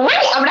 this is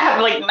great. I'm going to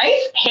have like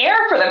nice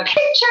hair for the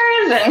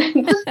pictures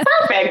and this is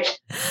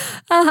perfect.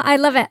 I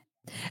love it.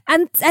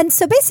 And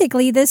so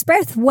basically this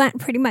birth went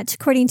pretty much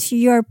according to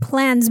your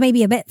plans,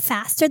 maybe a bit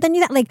faster than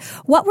you thought. Like,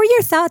 what were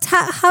your thoughts?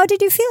 How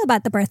did you feel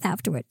about the birth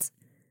afterwards?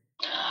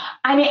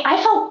 I mean,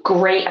 I felt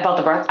great about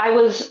the birth. I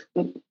was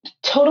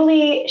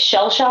totally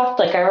shell-shocked.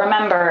 Like I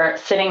remember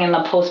sitting in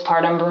the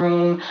postpartum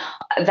room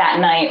that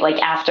night, like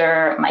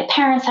after my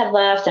parents had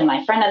left and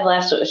my friend had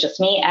left. So it was just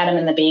me, Adam,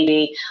 and the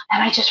baby.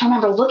 And I just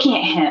remember looking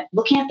at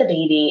the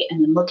baby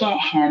and then looking at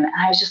him. And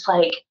I was just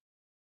like,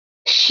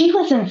 she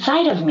was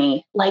inside of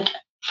me. Like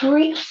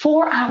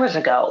 4 hours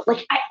ago.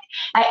 Like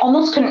I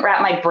almost couldn't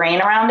wrap my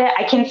brain around it.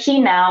 I can see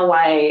now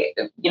why,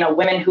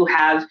 women who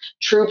have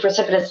true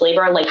precipitous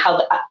labor, like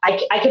how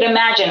I could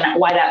imagine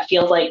why that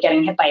feels like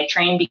getting hit by a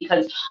train,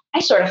 because I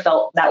sort of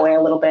felt that way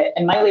a little bit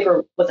and my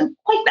labor wasn't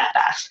quite that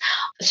fast.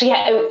 So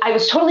yeah, I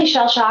was totally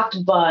shell shocked,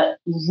 but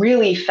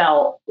really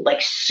felt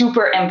like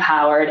super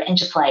empowered and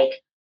just like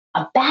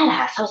a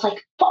badass. I was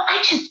like, well,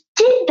 I just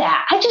did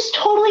that. I just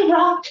totally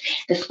rocked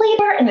this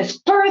labor and this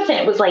birth. And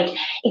it was like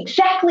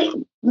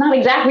not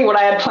exactly what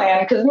I had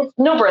planned, because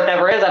no birth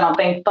ever is, I don't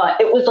think, but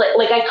it was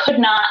like I could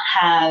not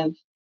have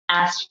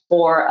asked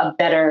for a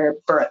better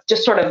birth,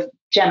 just sort of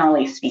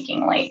generally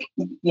speaking, like,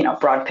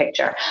 broad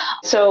picture.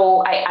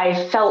 So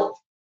I felt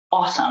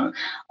awesome.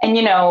 And,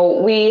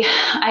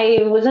 I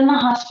was in the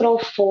hospital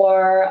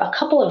for a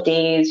couple of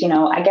days,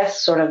 I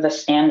guess sort of the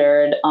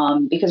standard,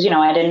 because,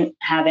 I didn't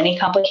have any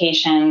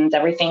complications.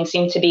 Everything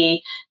seemed to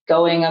be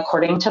going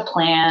according to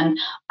plan.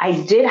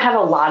 I did have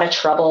a lot of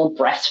trouble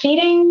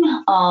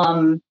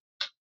breastfeeding.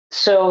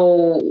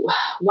 So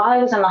while I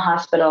was in the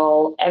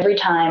hospital, every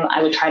time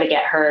I would try to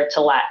get her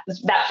to latch,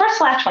 that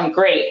first latch went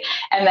great.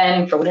 And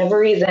then for whatever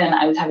reason,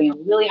 I was having a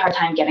really hard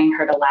time getting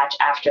her to latch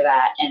after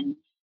that. And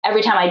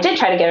every time I did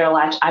try to get her to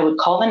latch, I would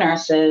call the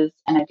nurses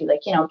and I'd be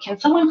like, can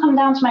someone come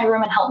down to my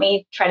room and help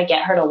me try to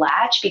get her to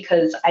latch?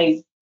 Because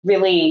I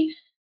really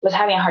was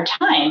having a hard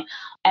time.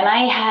 And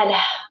I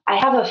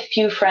have a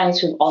few friends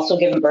who've also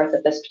given birth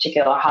at this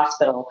particular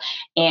hospital,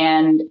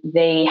 and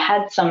they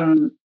had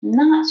some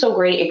not so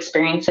great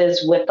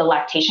experiences with the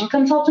lactation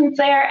consultants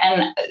there.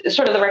 And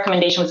sort of the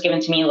recommendation was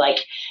given to me, like,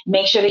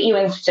 make sure that you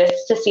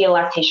insist to see a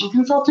lactation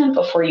consultant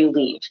before you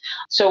leave.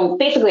 So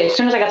basically, as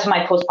soon as I got to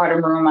my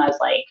postpartum room, I was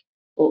like,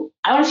 well,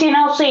 I want to see an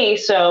LC.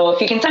 So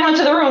if you can send one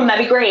to the room,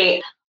 that'd be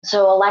great.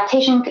 So a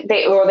lactation,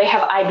 they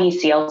have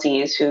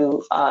IBCLCs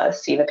who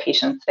see the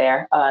patients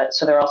there.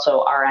 So they're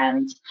also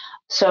RNs.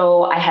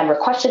 So I had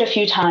requested a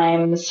few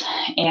times,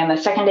 and the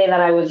second day that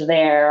I was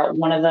there,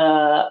 one of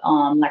the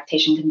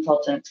lactation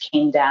consultants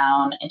came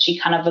down and she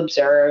kind of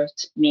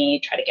observed me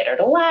try to get her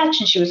to latch,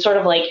 and she was sort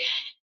of like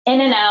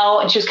in and out,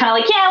 and she was kind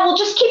of like, yeah, well,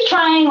 just keep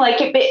trying.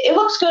 Like it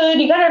looks good.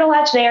 You got her to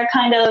latch there,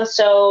 kind of.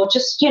 So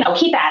just, keep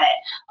at it.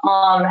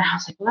 And I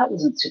was like, well, that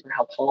wasn't super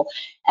helpful.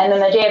 And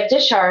then the day of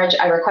discharge,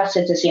 I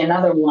requested to see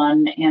another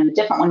one, and a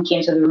different one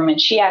came to the room, and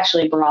she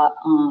actually brought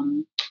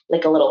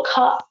like a little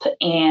cup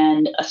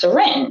and a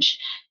syringe.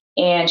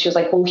 And she was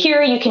like, well,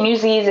 here, you can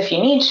use these if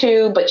you need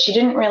to, but she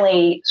didn't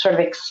really sort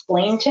of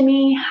explain to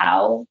me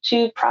how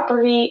to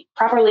properly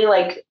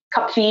like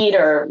cup feed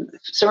or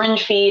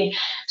syringe feed.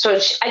 So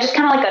I just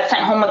kind of like got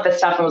sent home with this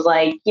stuff and was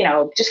like,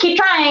 just keep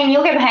trying,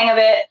 you'll get the hang of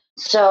it.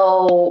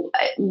 So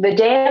the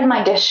day of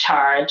my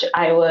discharge,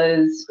 I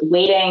was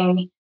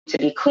waiting to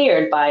be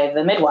cleared by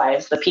the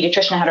midwives. The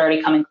pediatrician had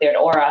already come and cleared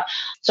Aura.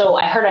 So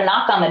I heard a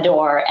knock on the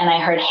door and I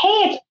heard,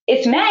 hey,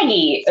 it's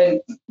Maggie.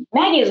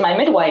 Maggie is my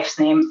midwife's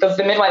name,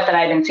 the midwife that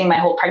I've been seeing my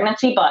whole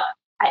pregnancy. But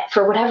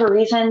for whatever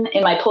reason,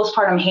 in my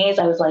postpartum haze,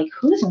 I was like,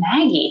 who's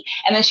Maggie?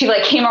 And then she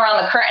like came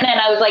around the curtain and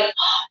I was like,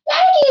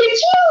 Maggie,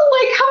 it's you.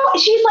 Like, how?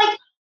 She's like,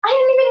 I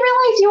didn't even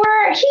realize you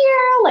were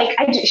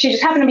here. Like, she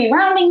just happened to be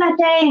rounding that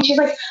day. And she's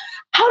like,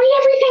 how did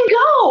everything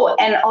go?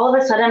 And all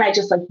of a sudden I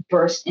just like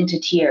burst into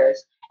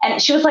tears. And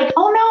she was like,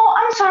 oh no,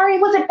 I'm sorry.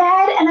 Was it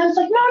bad? And I was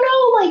like,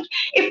 no, like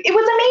it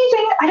was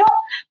amazing.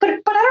 But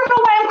I don't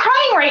know why I'm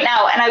crying right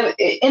now. And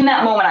in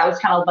that moment, I was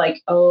kind of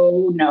like,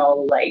 oh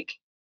no, like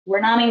we're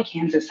not in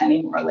Kansas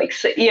anymore. Like,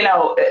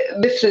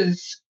 this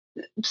is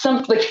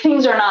like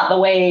things are not the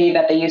way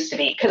that they used to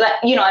be. Cause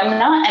I'm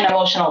not an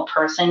emotional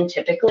person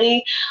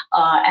typically.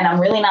 And I'm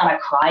really not a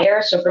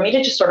crier. So for me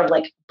to just sort of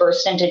like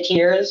burst into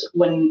tears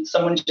when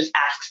someone just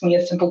asks me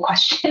a simple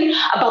question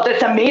about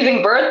this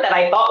amazing birth that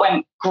I thought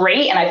went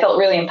great and I felt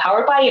really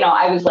empowered by,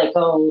 I was like,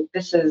 oh,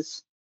 this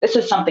is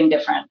something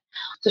different.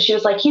 So she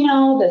was like,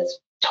 that's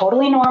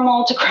totally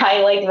normal to cry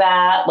like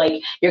that.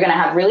 Like you're going to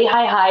have really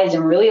high highs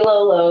and really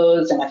low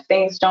lows. And if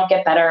things don't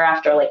get better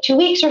after like 2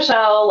 weeks or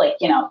so, like,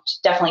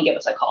 just definitely give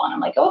us a call. And I'm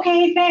like,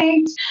 okay,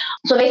 thanks.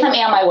 So they sent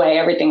me on my way.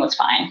 Everything was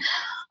fine.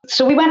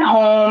 So we went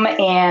home,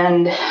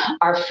 and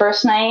our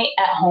first night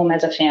at home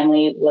as a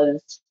family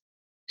was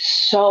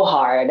so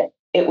hard.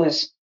 It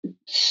was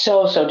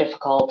so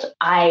difficult.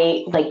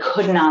 I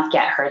could not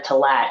get her to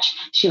latch.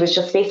 She was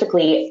just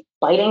basically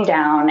biting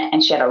down,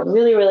 and she had a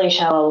really, really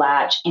shallow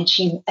latch, and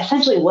she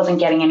essentially wasn't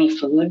getting any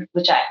food,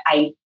 which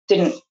I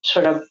didn't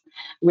sort of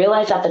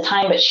realize at the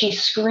time, but she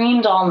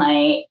screamed all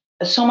night,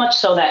 so much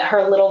so that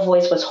her little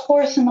voice was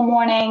hoarse in the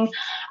morning.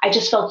 I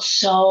just felt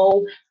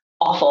so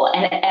awful.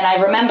 And I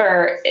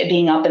remember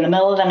being up in the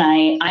middle of the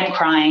night, I'm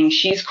crying,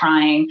 she's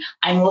crying.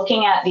 I'm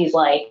looking at these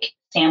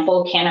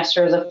sample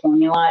canisters of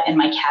formula in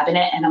my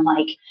cabinet. And I'm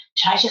like,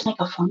 should I just make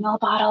a formula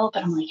bottle?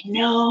 But I'm like,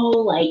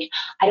 no,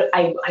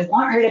 I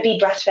want her to be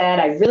breastfed.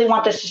 I really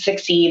want this to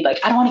succeed. I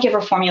don't want to give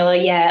her formula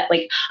yet.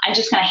 I'm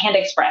just going to hand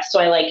express. So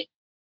I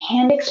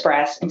hand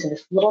express into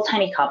this little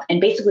tiny cup. And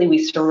basically we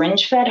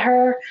syringe fed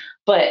her.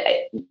 But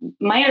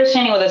my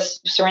understanding with this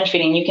syringe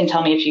feeding, you can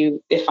tell me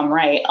if I'm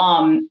right,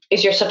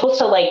 is you're supposed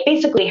to like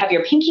basically have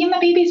your pinky in the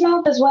baby's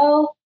mouth as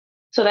well,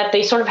 so that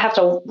they sort of have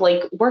to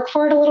like work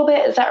for it a little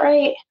bit. Is that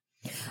right?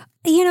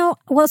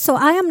 Well, so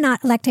I am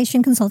not a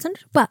lactation consultant,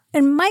 but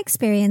in my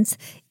experience,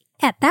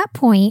 at that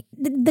point,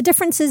 the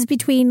differences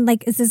between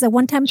like, is this a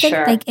one-time thing?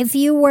 Sure. Like if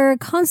you were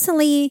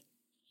constantly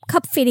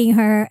cup feeding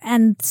her,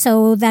 and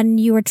so then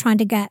you were trying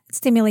to get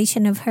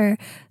stimulation of her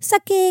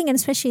sucking, and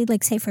especially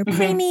like say for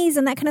preemies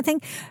and that kind of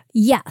thing.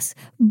 Yes.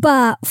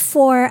 But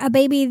for a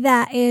baby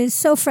that is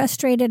so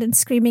frustrated and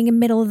screaming in the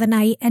middle of the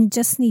night and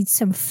just needs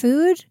some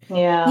food,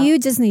 you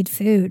just need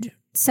food.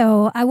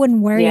 So I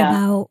wouldn't worry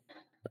about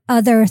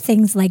other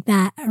things like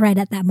that right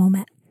at that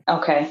moment.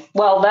 Okay.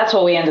 Well, that's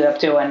what we ended up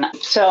doing.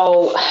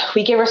 So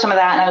we gave her some of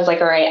that, and I was like,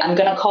 all right, I'm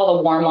going to call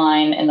the warm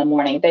line in the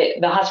morning.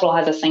 The hospital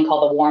has this thing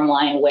called the warm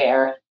line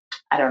where,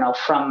 I don't know,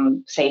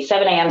 from say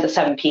 7 a.m. to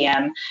 7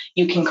 p.m.,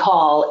 you can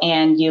call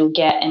and you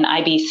get an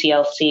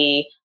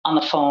IBCLC on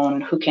the phone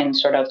who can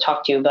sort of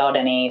talk to you about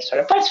any sort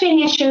of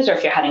breastfeeding issues, or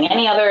if you're having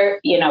any other,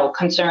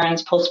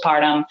 concerns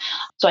postpartum.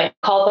 So I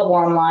called the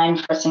warm line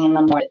first thing in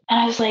the morning, and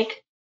I was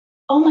like,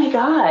 oh my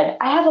God,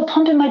 I have a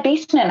pump in my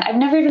basement. I've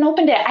never even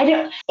opened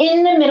it.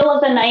 In the middle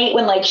of the night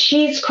when like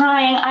she's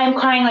crying, I'm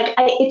crying. Like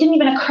it didn't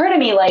even occur to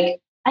me, like,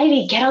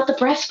 Ivy, get out the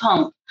breast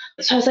pump.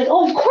 So I was like,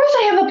 oh, of course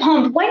I have a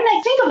pump. Why didn't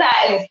I think of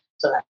that? And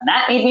so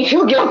that made me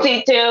feel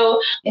guilty too.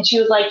 And she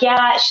was like,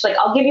 yeah, she's like,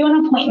 I'll give you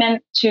an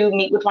appointment to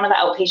meet with one of the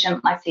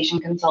outpatient lactation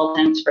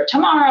consultants for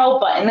tomorrow.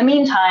 But in the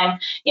meantime,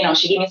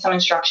 she gave me some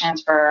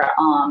instructions for,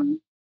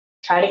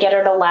 try to get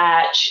her to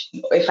latch.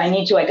 If I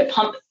need to, I could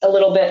pump a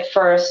little bit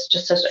first,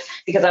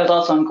 because I was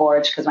also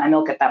engorged because my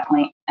milk at that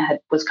point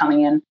was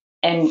coming in.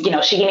 And,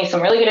 she gave me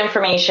some really good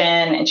information,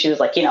 and she was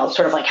like,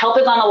 sort of like, help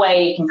is on the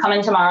way. You can come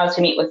in tomorrow to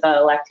meet with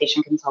a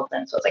lactation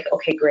consultant. So I was like,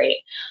 okay, great.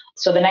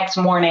 So the next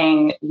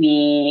morning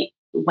we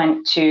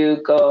went to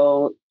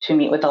go to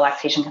meet with a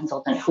lactation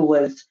consultant who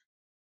was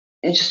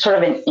just sort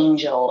of an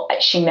angel.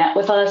 She met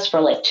with us for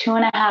like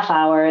 2.5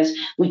 hours.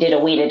 We did a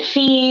weighted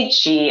feed.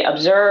 She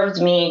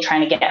observed me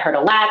trying to get her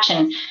to latch,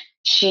 and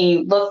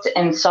she looked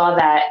and saw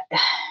that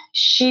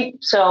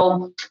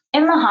so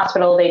in the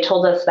hospital, they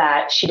told us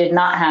that she did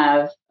not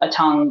have a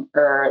tongue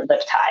or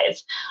lip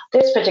ties.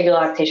 This particular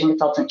lactation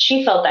consultant,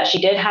 she felt that she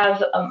did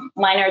have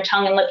minor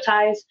tongue and lip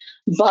ties,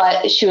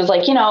 but she was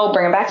like, bring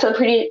her back to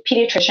the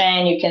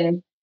pediatrician. You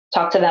can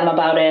talk to them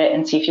about it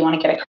and see if you want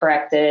to get it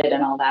corrected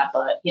and all that.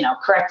 But,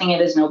 correcting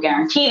it is no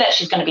guarantee that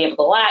she's going to be able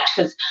to latch,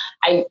 because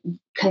I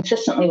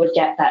consistently would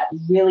get that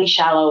really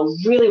shallow,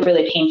 really,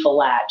 really painful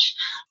latch.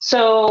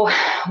 So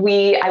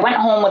I went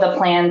home with a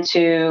plan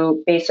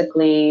to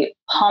basically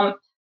pump,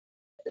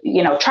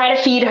 try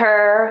to feed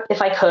her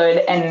if I could.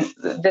 And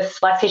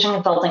this lactation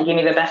consultant gave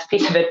me the best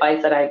piece of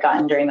advice that I'd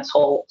gotten during this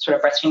whole sort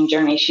of breastfeeding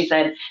journey. She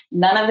said,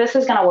 none of this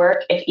is going to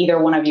work if either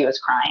one of you is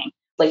crying.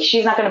 Like,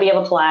 she's not going to be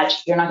able to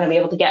latch. You're not going to be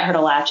able to get her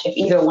to latch if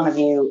either one of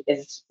you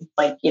is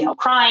like,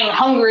 crying,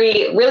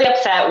 hungry, really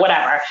upset,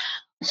 whatever.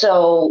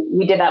 So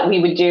we did that. We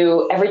would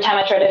do, every time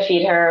I tried to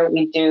feed her,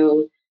 we'd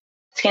do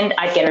skin.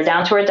 I'd get her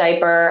down to her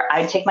diaper.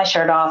 I'd take my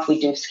shirt off. We'd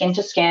do skin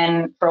to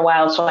skin for a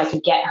while so I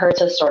could get her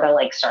to sort of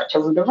like start to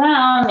root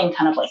around and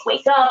kind of like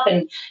wake up.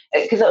 And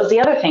because that was the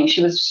other thing,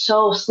 she was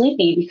so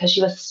sleepy because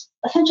she was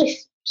essentially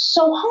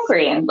so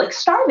hungry and like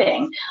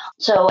starving.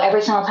 So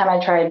every single time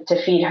I tried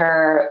to feed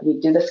her,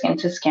 we'd do the skin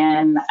to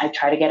skin. I'd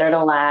try to get her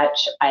to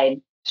latch.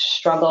 I'd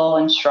struggle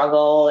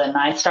and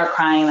I'd start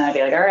crying, and I'd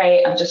be like, all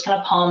right, I'm just going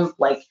to pump.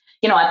 Like,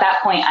 at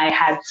that point I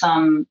had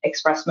some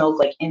express milk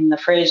like in the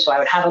fridge, so I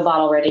would have a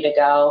bottle ready to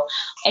go.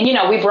 And,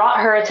 we brought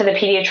her to the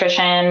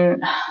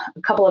pediatrician,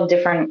 a couple of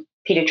different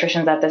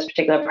pediatricians at this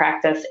particular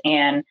practice,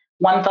 and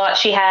one thought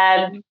she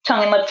had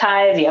tongue and lip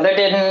ties, the other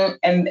didn't.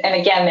 And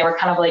again, they were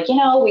kind of like,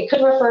 we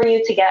could refer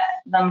you to get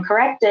them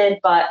corrected,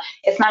 but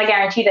it's not a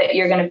guarantee that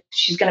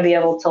she's going to be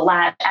able to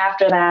latch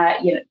after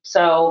that.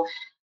 So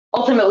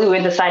ultimately we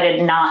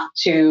decided not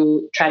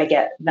to try to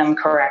get them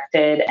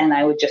corrected, and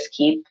I would just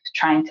keep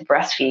trying to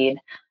breastfeed.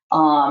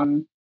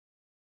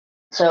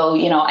 So,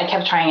 I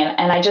kept trying it,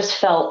 and I just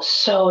felt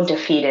so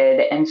defeated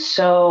and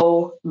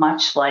so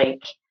much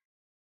like,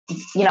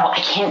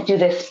 I can't do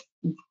this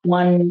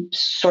one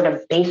sort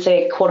of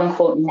basic, quote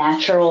unquote,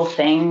 natural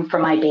thing for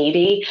my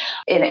baby.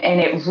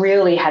 And it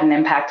really had an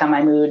impact on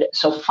my mood.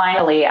 So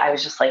finally I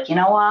was just like, you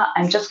know what,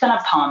 I'm just going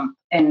to pump,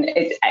 and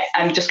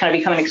I'm just going to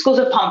become an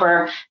exclusive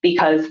pumper,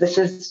 because this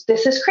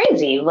is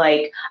crazy.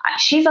 Like,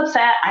 she's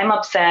upset. I'm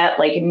upset.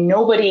 Like,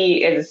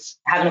 nobody is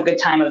having a good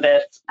time of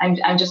this.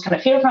 I'm just going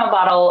to feed her from a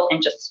bottle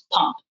and just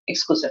pump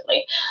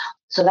exclusively.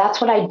 So that's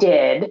what I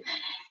did.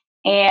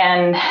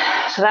 And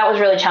so that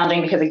was really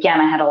challenging because, again,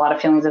 I had a lot of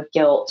feelings of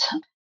guilt,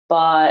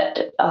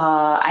 but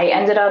I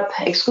ended up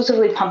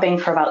exclusively pumping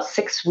for about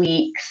 6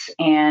 weeks.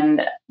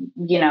 And,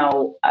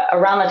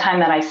 around the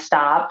time that I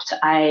stopped,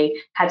 I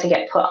had to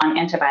get put on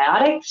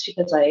antibiotics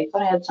because I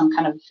thought I had some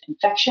kind of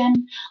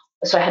infection.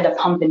 So I had to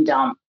pump and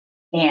dump.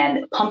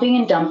 And pumping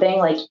and dumping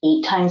like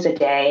 8 times a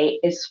day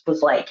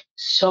was like,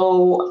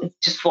 so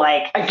just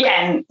like,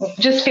 again,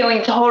 just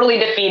feeling totally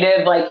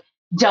defeated, like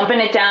dumping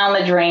it down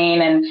the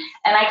drain. And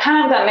I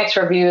kind of got mixed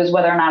reviews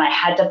whether or not I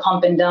had to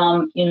pump and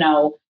dump.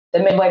 The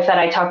midwife that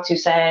I talked to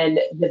said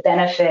the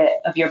benefit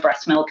of your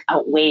breast milk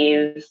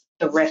outweighs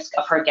the risk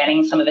of her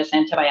getting some of this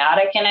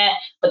antibiotic in it.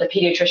 But the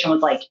pediatrician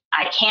was like,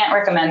 I can't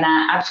recommend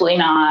that. Absolutely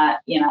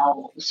not.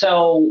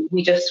 So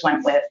we just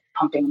went with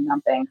pumping and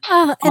dumping.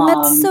 Oh, and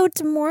that's so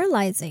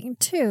demoralizing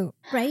too,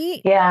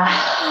 right? Yeah.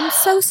 I'm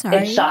so sorry.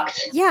 It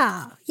sucked.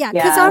 Yeah.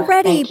 Because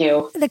already thank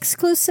you.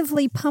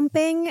 exclusively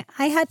pumping,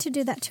 I had to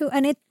do that too.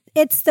 And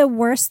it's the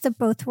worst of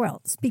both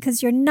worlds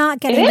because you're not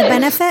getting the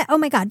benefit. Oh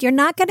my God, you're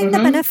not getting the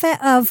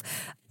benefit of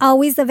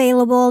always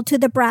available to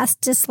the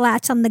breast, just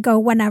latch on the go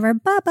whenever,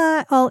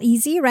 all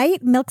easy,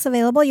 right? Milk's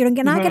available. You're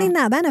not getting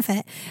that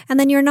benefit. And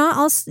then you're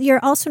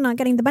also not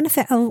getting the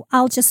benefit of,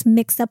 I'll just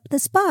mix up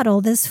this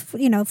bottle, this,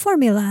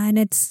 formula, and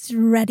it's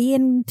ready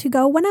and to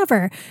go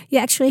whenever. You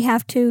actually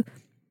have to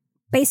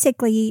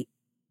basically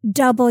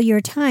double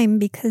your time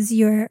because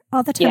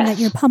all the time that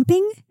you're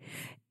pumping,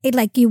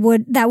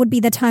 that would be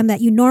the time that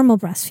you normal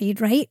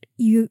breastfeed, right?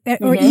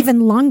 Or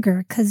even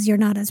longer because you're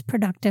not as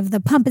productive. The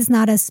pump is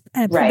not as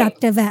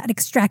productive at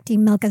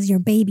extracting milk as your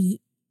baby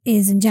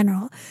is in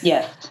general.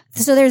 Yes.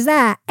 So there's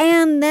that.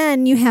 And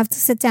then you have to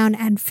sit down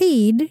and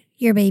feed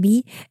your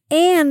baby.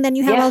 And then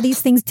you have all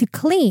these things to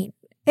clean.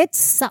 It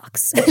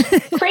sucks.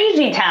 It's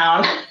crazy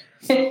town.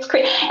 It's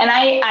crazy. And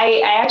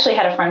I actually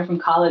had a friend from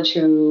college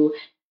who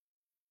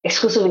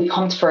exclusively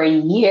pumped for a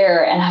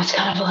year. And I was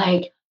kind of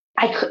like,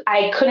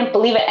 I couldn't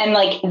believe it. And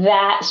like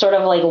that sort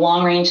of like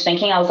long range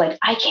thinking, I was like,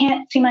 I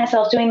can't see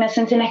myself doing this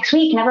into next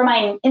week, never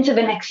mind into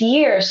the next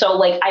year. So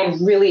like, I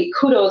really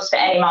kudos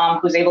to any mom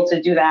who's able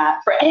to do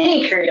that for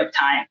any period of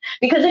time,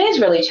 because it is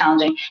really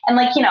challenging. And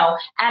like,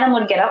 Adam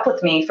would get up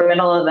with me for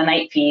middle of the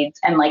night feeds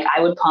and like,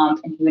 I would pump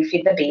and he would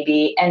feed the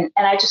baby. And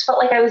I just felt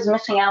like I was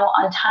missing out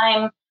on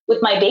time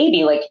with my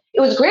baby. Like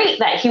it was great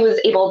that he was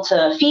able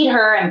to feed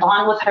her and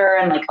bond with her.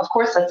 And like, of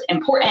course that's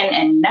important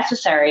and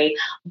necessary,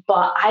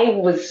 but I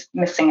was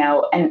missing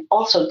out and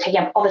also taking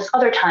up all this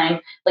other time.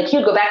 Like he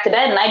would go back to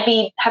bed and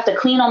I'd have to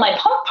clean all my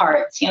pump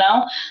parts,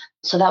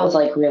 So that was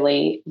like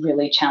really,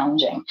 really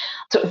challenging.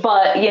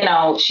 But we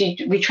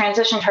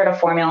transitioned her to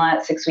formula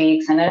at 6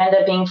 weeks and it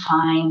ended up being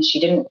fine.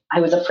 I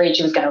was afraid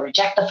she was going to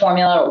reject the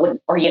formula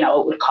or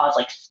it would cause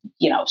like,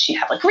 she'd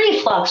have like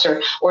reflux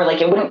or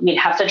like we'd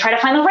have to try to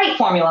find the right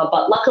formula.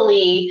 But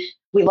luckily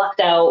we lucked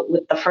out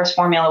with the first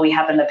formula we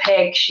happened to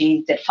pick.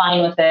 She did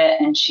fine with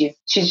it and she's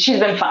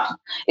been fine.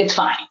 It's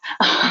fine.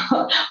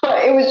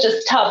 But it was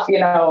just tough,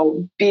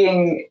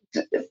 being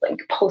like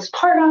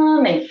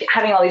postpartum and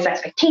having all these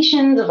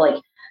expectations of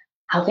like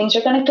how things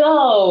are going to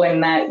go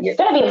and that you're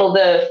going to be able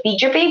to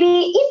feed your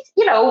baby. It's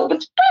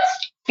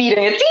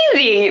breastfeeding. It's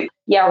easy.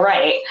 Yeah,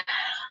 right.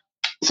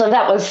 So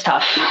that was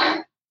tough.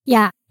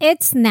 Yeah,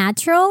 it's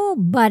natural,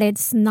 but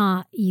it's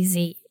not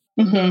easy.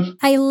 Mm-hmm.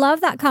 I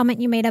love that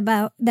comment you made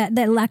about that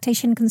the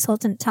lactation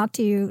consultant talked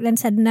to you and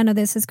said none of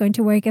this is going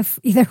to work if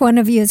either one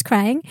of you is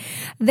crying.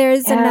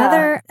 There's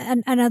another,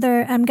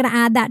 I'm going to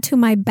add that to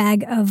my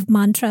bag of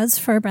mantras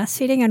for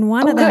breastfeeding. And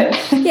one of them,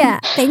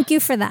 thank you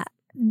for that.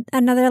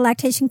 Another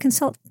lactation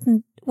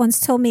consultant once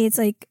told me, it's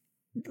like,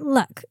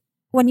 look,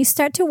 when you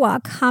start to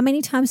walk, how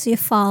many times do you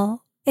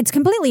fall? It's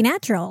completely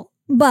natural.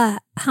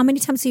 But how many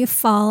times do you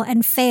fall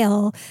and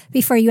fail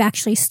before you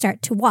actually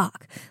start to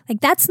walk? Like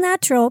that's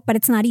natural, but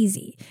it's not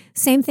easy.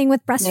 Same thing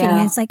with breastfeeding.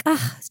 Yeah. It's like,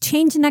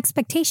 change in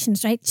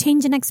expectations, right?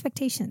 Change in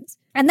expectations.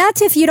 And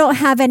that's if you don't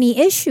have any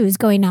issues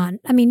going on.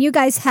 I mean, you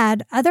guys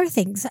had other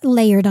things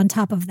layered on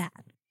top of that.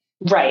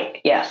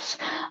 Right. Yes.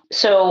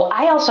 So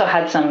I also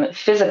had some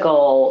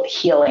physical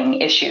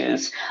healing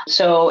issues.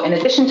 So in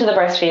addition to the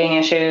breastfeeding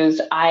issues,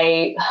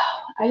 I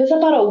was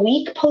about a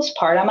week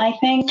postpartum, I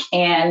think.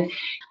 And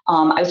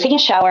I was taking a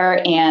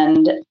shower,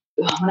 and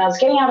when I was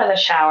getting out of the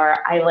shower,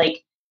 I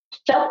like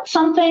felt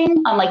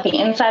something on like the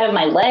inside of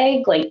my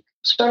leg, like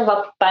sort of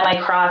up by my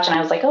crotch. And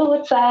I was like, oh,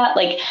 what's that?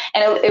 Like,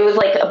 and it was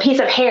like a piece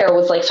of hair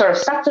was like sort of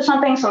stuck to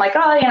something. So I'm like, so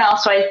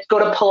I go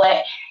to pull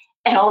it.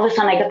 And all of a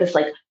sudden I got this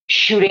like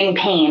shooting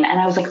pain. And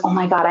I was like, oh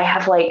my God, I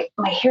have like,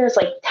 my hair is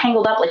like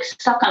tangled up, like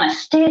stuck on a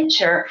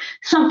stitch or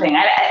something.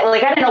 I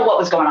didn't know what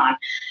was going on.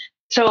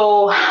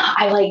 So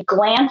I like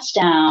glance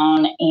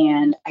down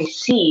and I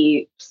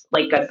see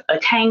like a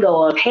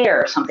tangle of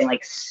hair or something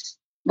like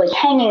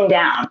hanging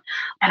down.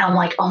 And I'm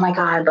like, oh my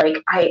God,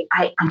 like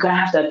I'm going to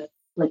have to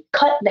like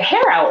cut the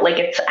hair out. Like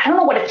I don't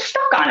know what it's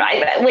stuck on.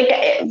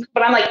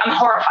 But I'm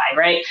horrified.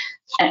 Right.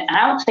 And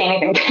I don't say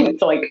anything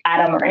to like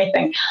Adam or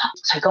anything.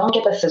 So I go and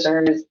get the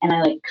scissors and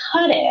I like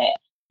cut it.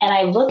 And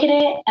I look at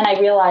it and I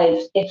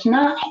realize it's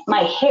not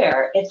my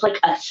hair. It's like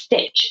a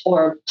stitch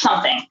or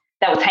something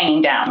that was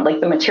hanging down, like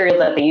the material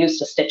that they used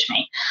to stitch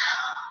me.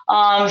 So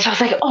I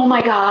was like, oh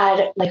my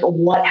God, like,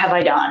 what have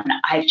I done?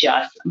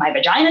 My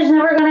vagina's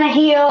never going to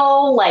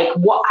heal. Like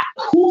what,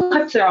 who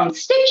cuts their own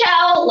stitch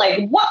out?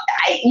 Like what,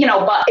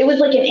 but it was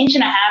like 1.5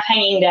 inches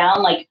hanging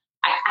down. Like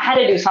I had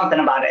to do something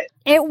about it.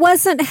 It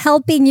wasn't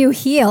helping you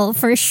heal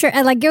for sure.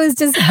 Like it was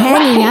just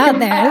hanging out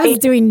there. It was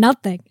doing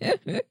nothing.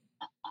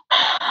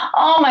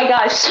 Oh my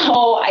gosh.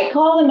 So I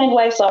called the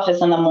midwife's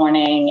office in the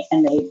morning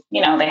and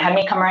they had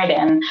me come right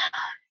in,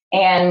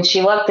 and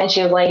she looked and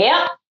she was like,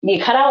 yeah, you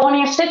cut out one of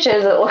your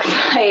stitches. It looks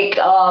like,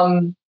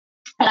 and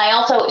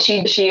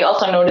she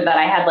also noted that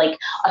I had like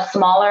a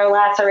smaller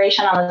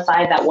laceration on the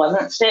side that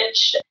wasn't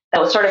stitched,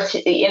 that was sort of,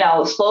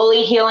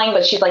 slowly healing.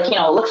 But she's like,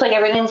 it looks like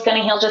everything's going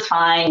to heal just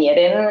fine. You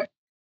didn't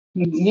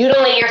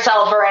mutilate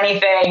yourself or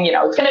anything,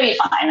 it's going to be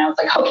fine. I was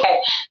like, okay,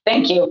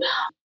 thank you.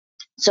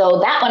 So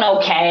that went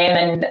okay.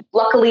 And then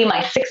luckily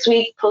my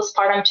 6-week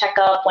postpartum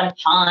checkup went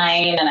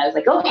fine. And I was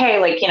like,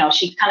 okay,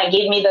 she kind of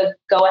gave me the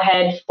go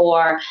ahead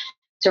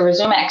to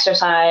resume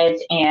exercise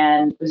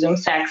and resume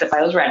sex if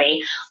I was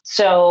ready.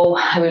 So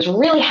I was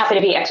really happy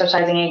to be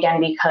exercising again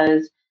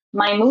because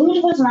my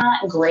mood was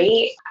not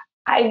great.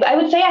 I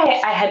would say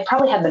I had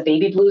probably had the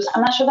baby blues.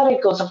 I'm not sure that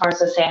I'd go so far as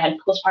to say I had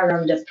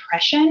postpartum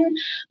depression,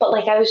 but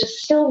I was just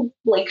still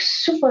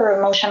super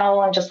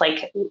emotional and just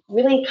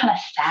really kind of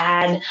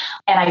sad.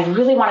 And I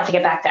really wanted to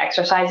get back to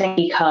exercising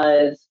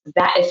because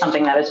that is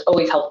something that has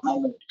always helped my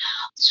mood.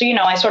 So,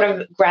 I sort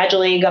of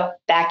gradually got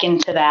back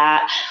into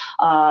that,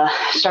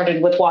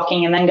 started with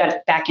walking and then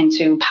got back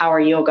into power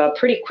yoga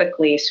pretty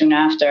quickly soon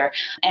after.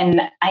 And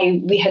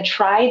we had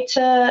tried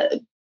to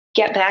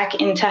get back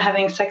into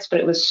having sex, but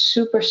it was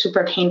super,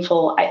 super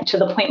painful to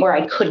the point where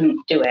I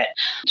couldn't do it.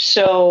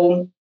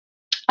 So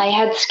I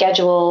had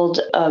scheduled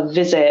a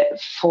visit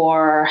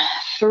for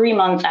 3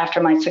 months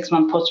after my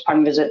 6-month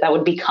postpartum visit. That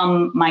would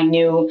become my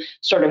new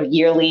sort of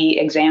yearly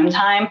exam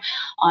time.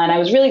 And I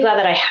was really glad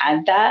that I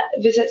had that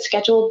visit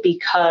scheduled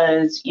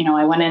because,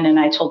 I went in and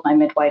I told my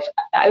midwife,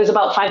 I was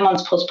about 5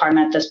 months postpartum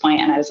at this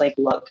point, and I was like,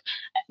 look,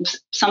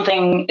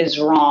 something is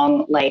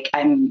wrong.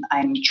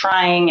 I'm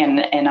trying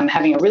and I'm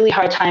having a really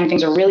hard time.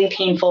 Things are really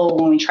painful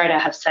when we try to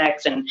have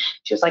sex. And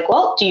she was like,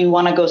 well, do you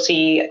want to go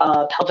see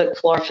a pelvic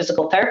floor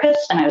physical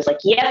therapist? And I was like,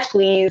 yes,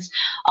 please.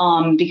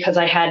 Because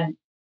I had,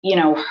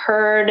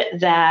 heard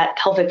that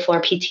pelvic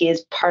floor PT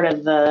is part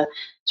of the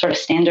sort of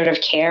standard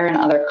of care in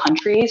other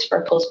countries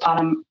for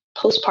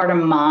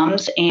postpartum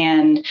moms.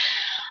 And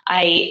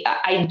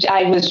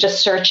I was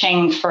just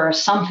searching for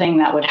something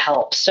that would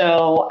help.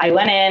 So I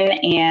went in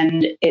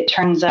and it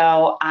turns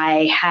out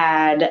I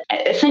had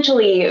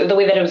essentially, the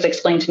way that it was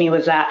explained to me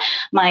was that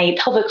my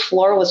pelvic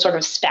floor was sort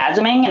of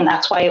spasming and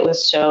that's why it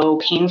was so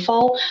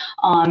painful.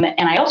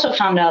 And I also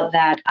found out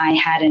that I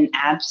had an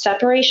ab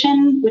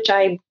separation, which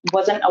I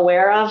wasn't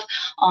aware of.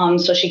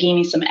 So she gave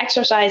me some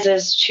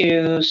exercises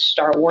to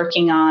start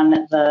working on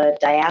the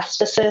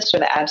diastasis or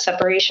the ab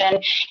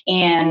separation.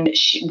 And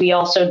she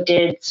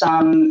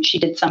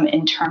did some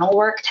internal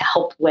work to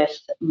help with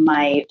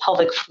my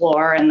pelvic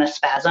floor and the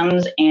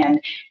spasms.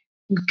 And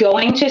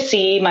going to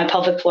see my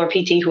pelvic floor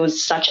PT, who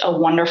was such a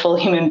wonderful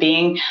human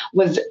being,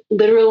 was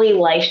literally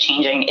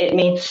life-changing. It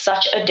made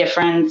such a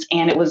difference.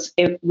 And it was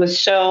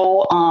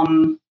so,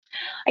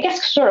 I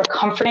guess, sort of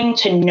comforting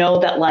to know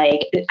that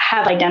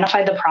have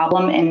identified the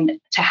problem and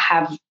to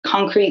have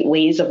concrete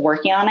ways of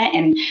working on it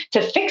and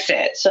to fix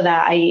it so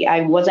that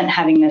I wasn't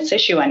having this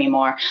issue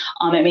anymore.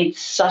 It made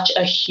such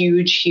a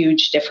huge,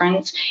 huge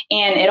difference.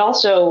 And it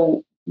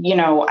also,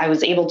 I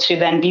was able to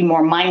then be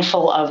more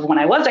mindful of when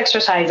I was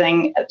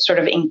exercising, sort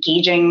of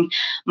engaging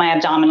my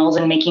abdominals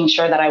and making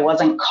sure that I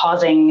wasn't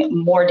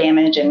causing more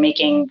damage and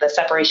making the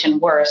separation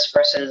worse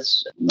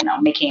versus,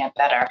 making it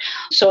better.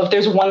 So if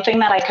there's one thing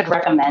that I could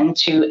recommend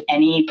to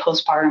any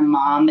postpartum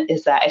mom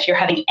is that if you're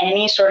having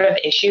any sort of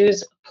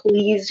issues,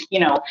 please,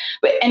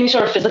 any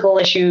sort of physical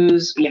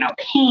issues,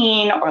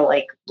 pain or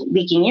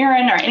leaking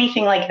urine or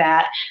anything like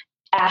that,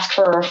 ask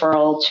for a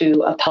referral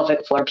to a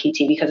pelvic floor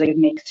PT because it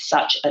makes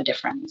such a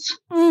difference.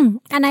 And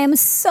I am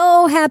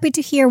so happy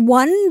to hear,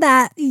 one,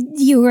 that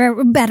you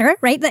were better,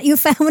 right? That you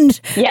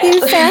found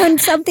you found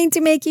something to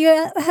make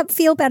you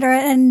feel better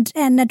and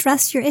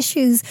address your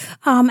issues,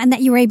 and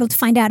that you were able to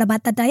find out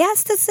about the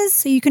diastasis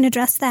so you can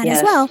address that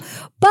as well.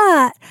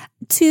 But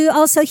to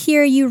also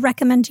hear you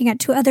recommending it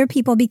to other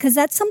people, because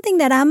that's something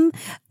that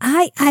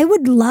I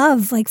would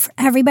love for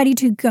everybody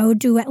to go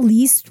do at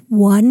least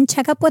one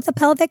checkup with a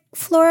pelvic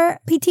floor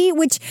PT,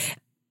 which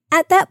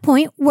at that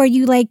point were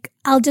you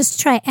I'll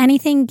just try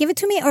anything, give it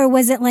to me? Or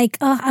was it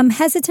I'm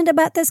hesitant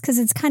about this because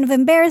it's kind of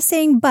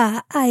embarrassing,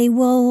 but I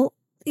will,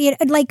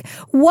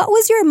 what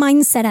was your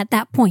mindset at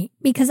that point?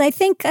 Because I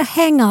think a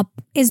hang up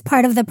is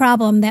part of the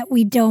problem, that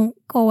we don't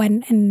go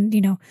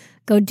and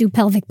go do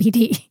pelvic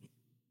PT.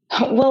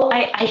 Well,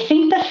 I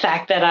think the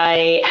fact that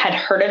I had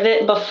heard of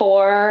it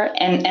before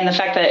and the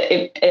fact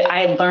that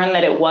I had learned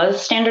that it was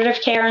standard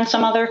of care in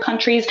some other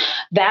countries,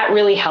 that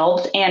really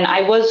helped. And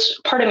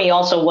part of me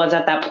also was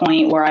at that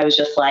point where I was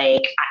just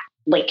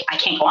like, I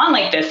can't go on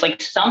like this.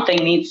 Like, something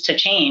needs to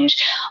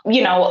change.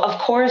 Of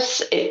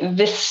course,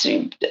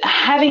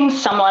 having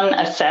someone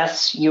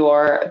assess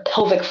your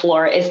pelvic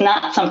floor is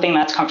not something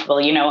that's comfortable,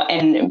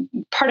 and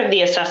part of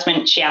the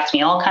assessment, she asked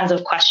me all kinds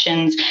of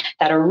questions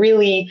that are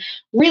really,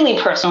 really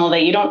personal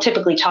that you don't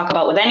typically talk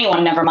about with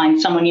anyone, never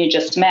mind someone you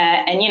just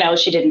met. And,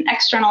 she did an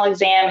external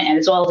exam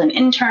as well as an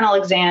internal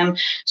exam.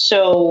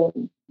 So,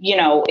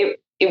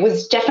 it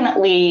was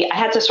definitely, I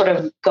had to sort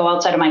of go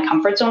outside of my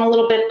comfort zone a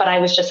little bit, but I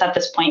was just at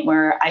this point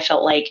where I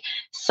felt like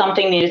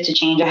something needed to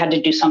change. I had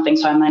to do something,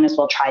 so I might as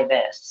well try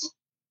this.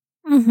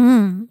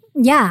 Mm-hmm.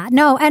 Yeah,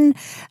 no, and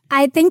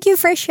I thank you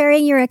for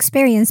sharing your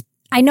experience.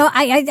 I know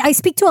I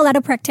speak to a lot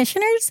of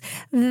practitioners,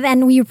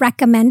 then we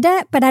recommend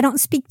it, but I don't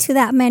speak to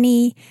that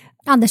many,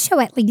 on the show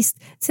at least,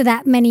 to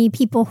that many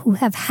people who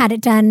have had it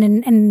done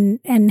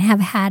and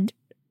have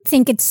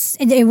think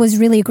it was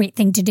really a great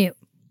thing to do.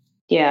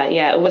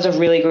 Yeah, it was a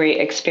really great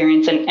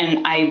experience.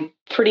 And I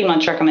pretty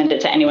much recommend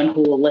it to anyone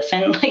who will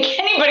listen. Like,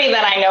 anybody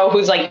that I know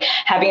who's like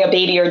having a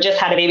baby or just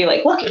had a baby,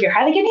 like, look, if you're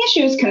having any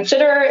issues,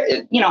 consider,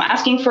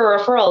 asking for a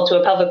referral to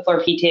a pelvic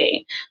floor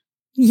PT.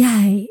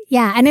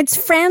 Yeah. And it's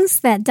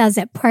France that does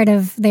it, part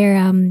of their,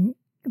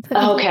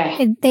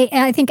 okay.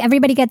 I think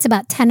everybody gets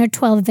about 10 or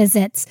 12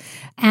 visits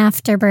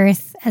after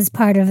birth as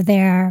part of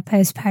their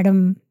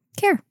postpartum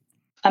care.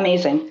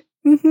 Amazing.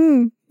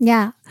 Mm-hmm.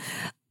 Yeah.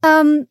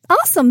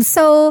 Awesome.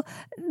 So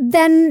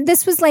then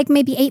this was like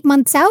maybe 8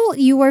 months out,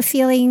 you were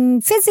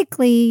feeling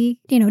physically,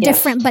 yes,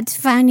 different, but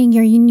finding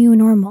your new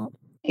normal.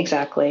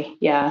 Exactly.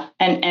 Yeah.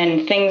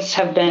 And things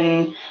have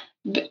been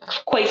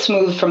quite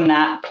smooth from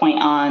that point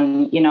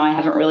on. I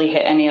haven't really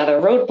hit any other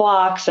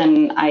roadblocks.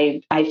 And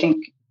I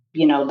think,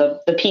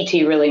 the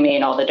PT really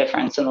made all the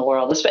difference in the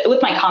world,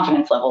 with my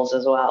confidence levels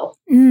as well.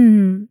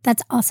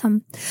 That's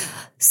awesome.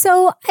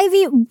 So,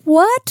 Ivy,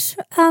 what,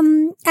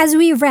 as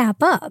we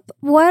wrap up,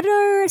 what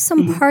are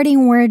some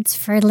parting words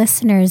for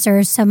listeners,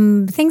 or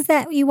some things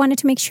that you wanted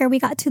to make sure we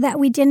got to that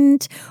we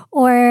didn't,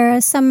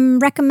 or some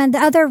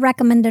other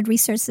recommended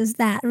resources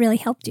that really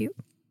helped you?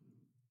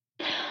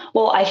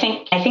 Well, I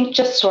think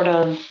just sort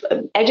of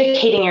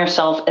educating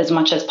yourself as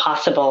much as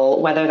possible,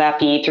 whether that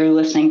be through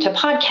listening to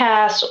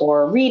podcasts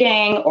or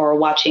reading or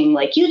watching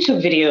like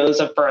YouTube videos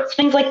of births,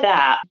 things like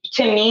that.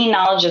 To me,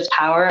 knowledge is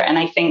power. And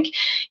I think,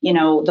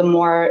 the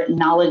more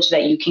knowledge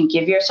that you can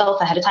give yourself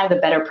ahead of time, the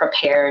better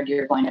prepared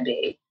you're going to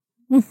be.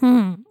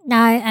 Mm-hmm.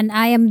 And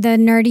I am the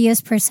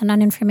nerdiest person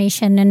on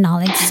information and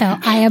knowledge, so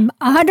I am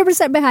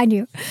 100% behind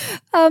you.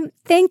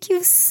 Thank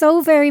you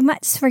so very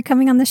much for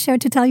coming on the show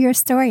to tell your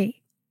story.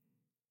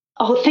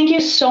 Oh, thank you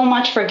so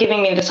much for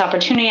giving me this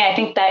opportunity. I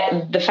think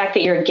that the fact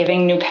that you're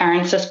giving new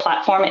parents this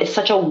platform is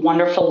such a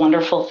wonderful,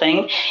 wonderful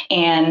thing.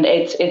 And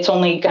it's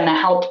only going to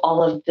help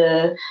all of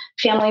the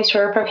families who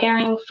are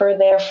preparing for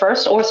their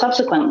first or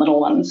subsequent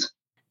little ones.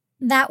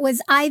 That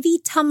was Ivy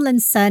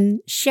Tomlinson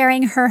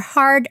sharing her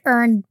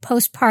hard-earned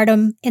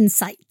postpartum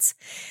insights.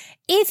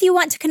 If you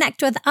want to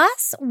connect with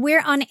us,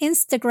 we're on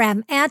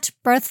Instagram at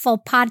Birthful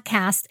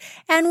Podcast,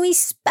 and we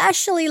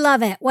especially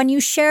love it when you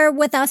share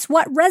with us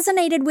what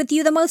resonated with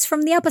you the most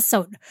from the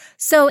episode.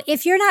 So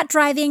if you're not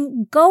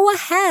driving, go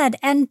ahead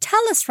and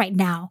tell us right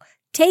now.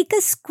 Take a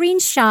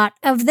screenshot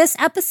of this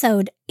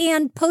episode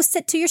and post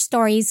it to your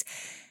stories,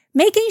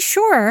 making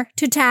sure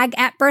to tag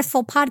at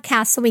Birthful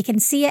Podcast so we can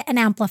see it and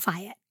amplify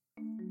it.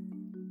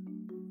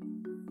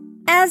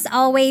 As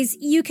always,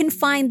 you can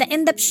find the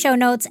in-depth show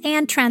notes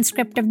and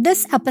transcript of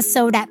this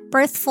episode at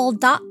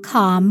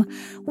birthful.com,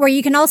 where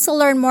you can also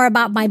learn more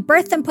about my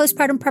birth and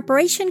postpartum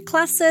preparation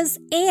classes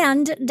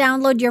and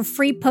download your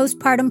free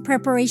postpartum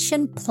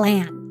preparation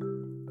plan.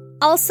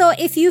 Also,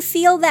 if you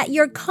feel that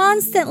you're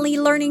constantly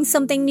learning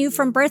something new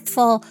from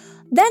Birthful,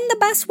 then the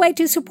best way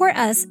to support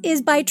us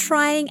is by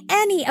trying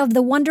any of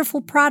the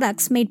wonderful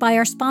products made by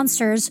our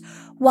sponsors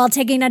while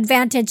taking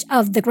advantage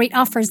of the great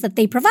offers that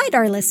they provide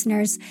our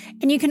listeners.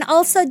 And you can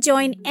also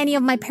join any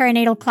of my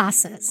perinatal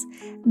classes.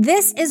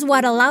 This is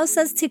what allows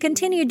us to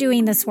continue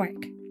doing this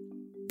work.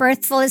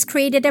 Birthful is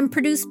created and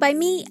produced by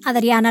me,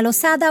 Adriana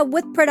Lozada,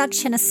 with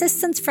production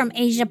assistance from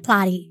Asia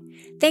Plati.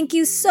 Thank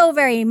you so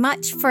very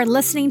much for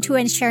listening to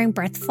and sharing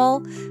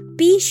Birthful.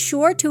 Be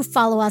sure to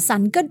follow us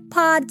on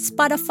GoodPod,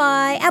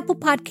 Spotify, Apple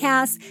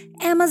Podcasts,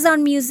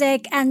 Amazon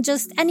Music, and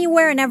just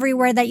anywhere and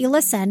everywhere that you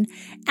listen.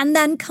 And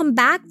then come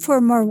back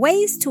for more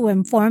ways to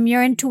inform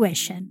your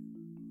intuition.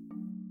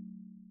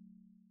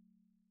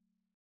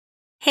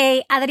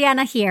 Hey,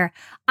 Adriana here.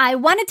 I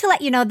wanted to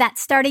let you know that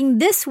starting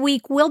this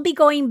week, we'll be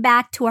going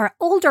back to our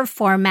older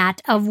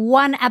format of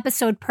one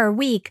episode per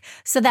week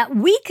so that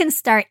we can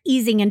start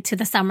easing into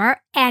the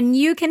summer and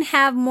you can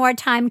have more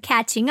time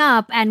catching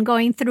up and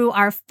going through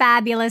our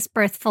fabulous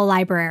Birthful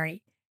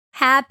library.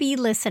 Happy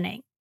listening.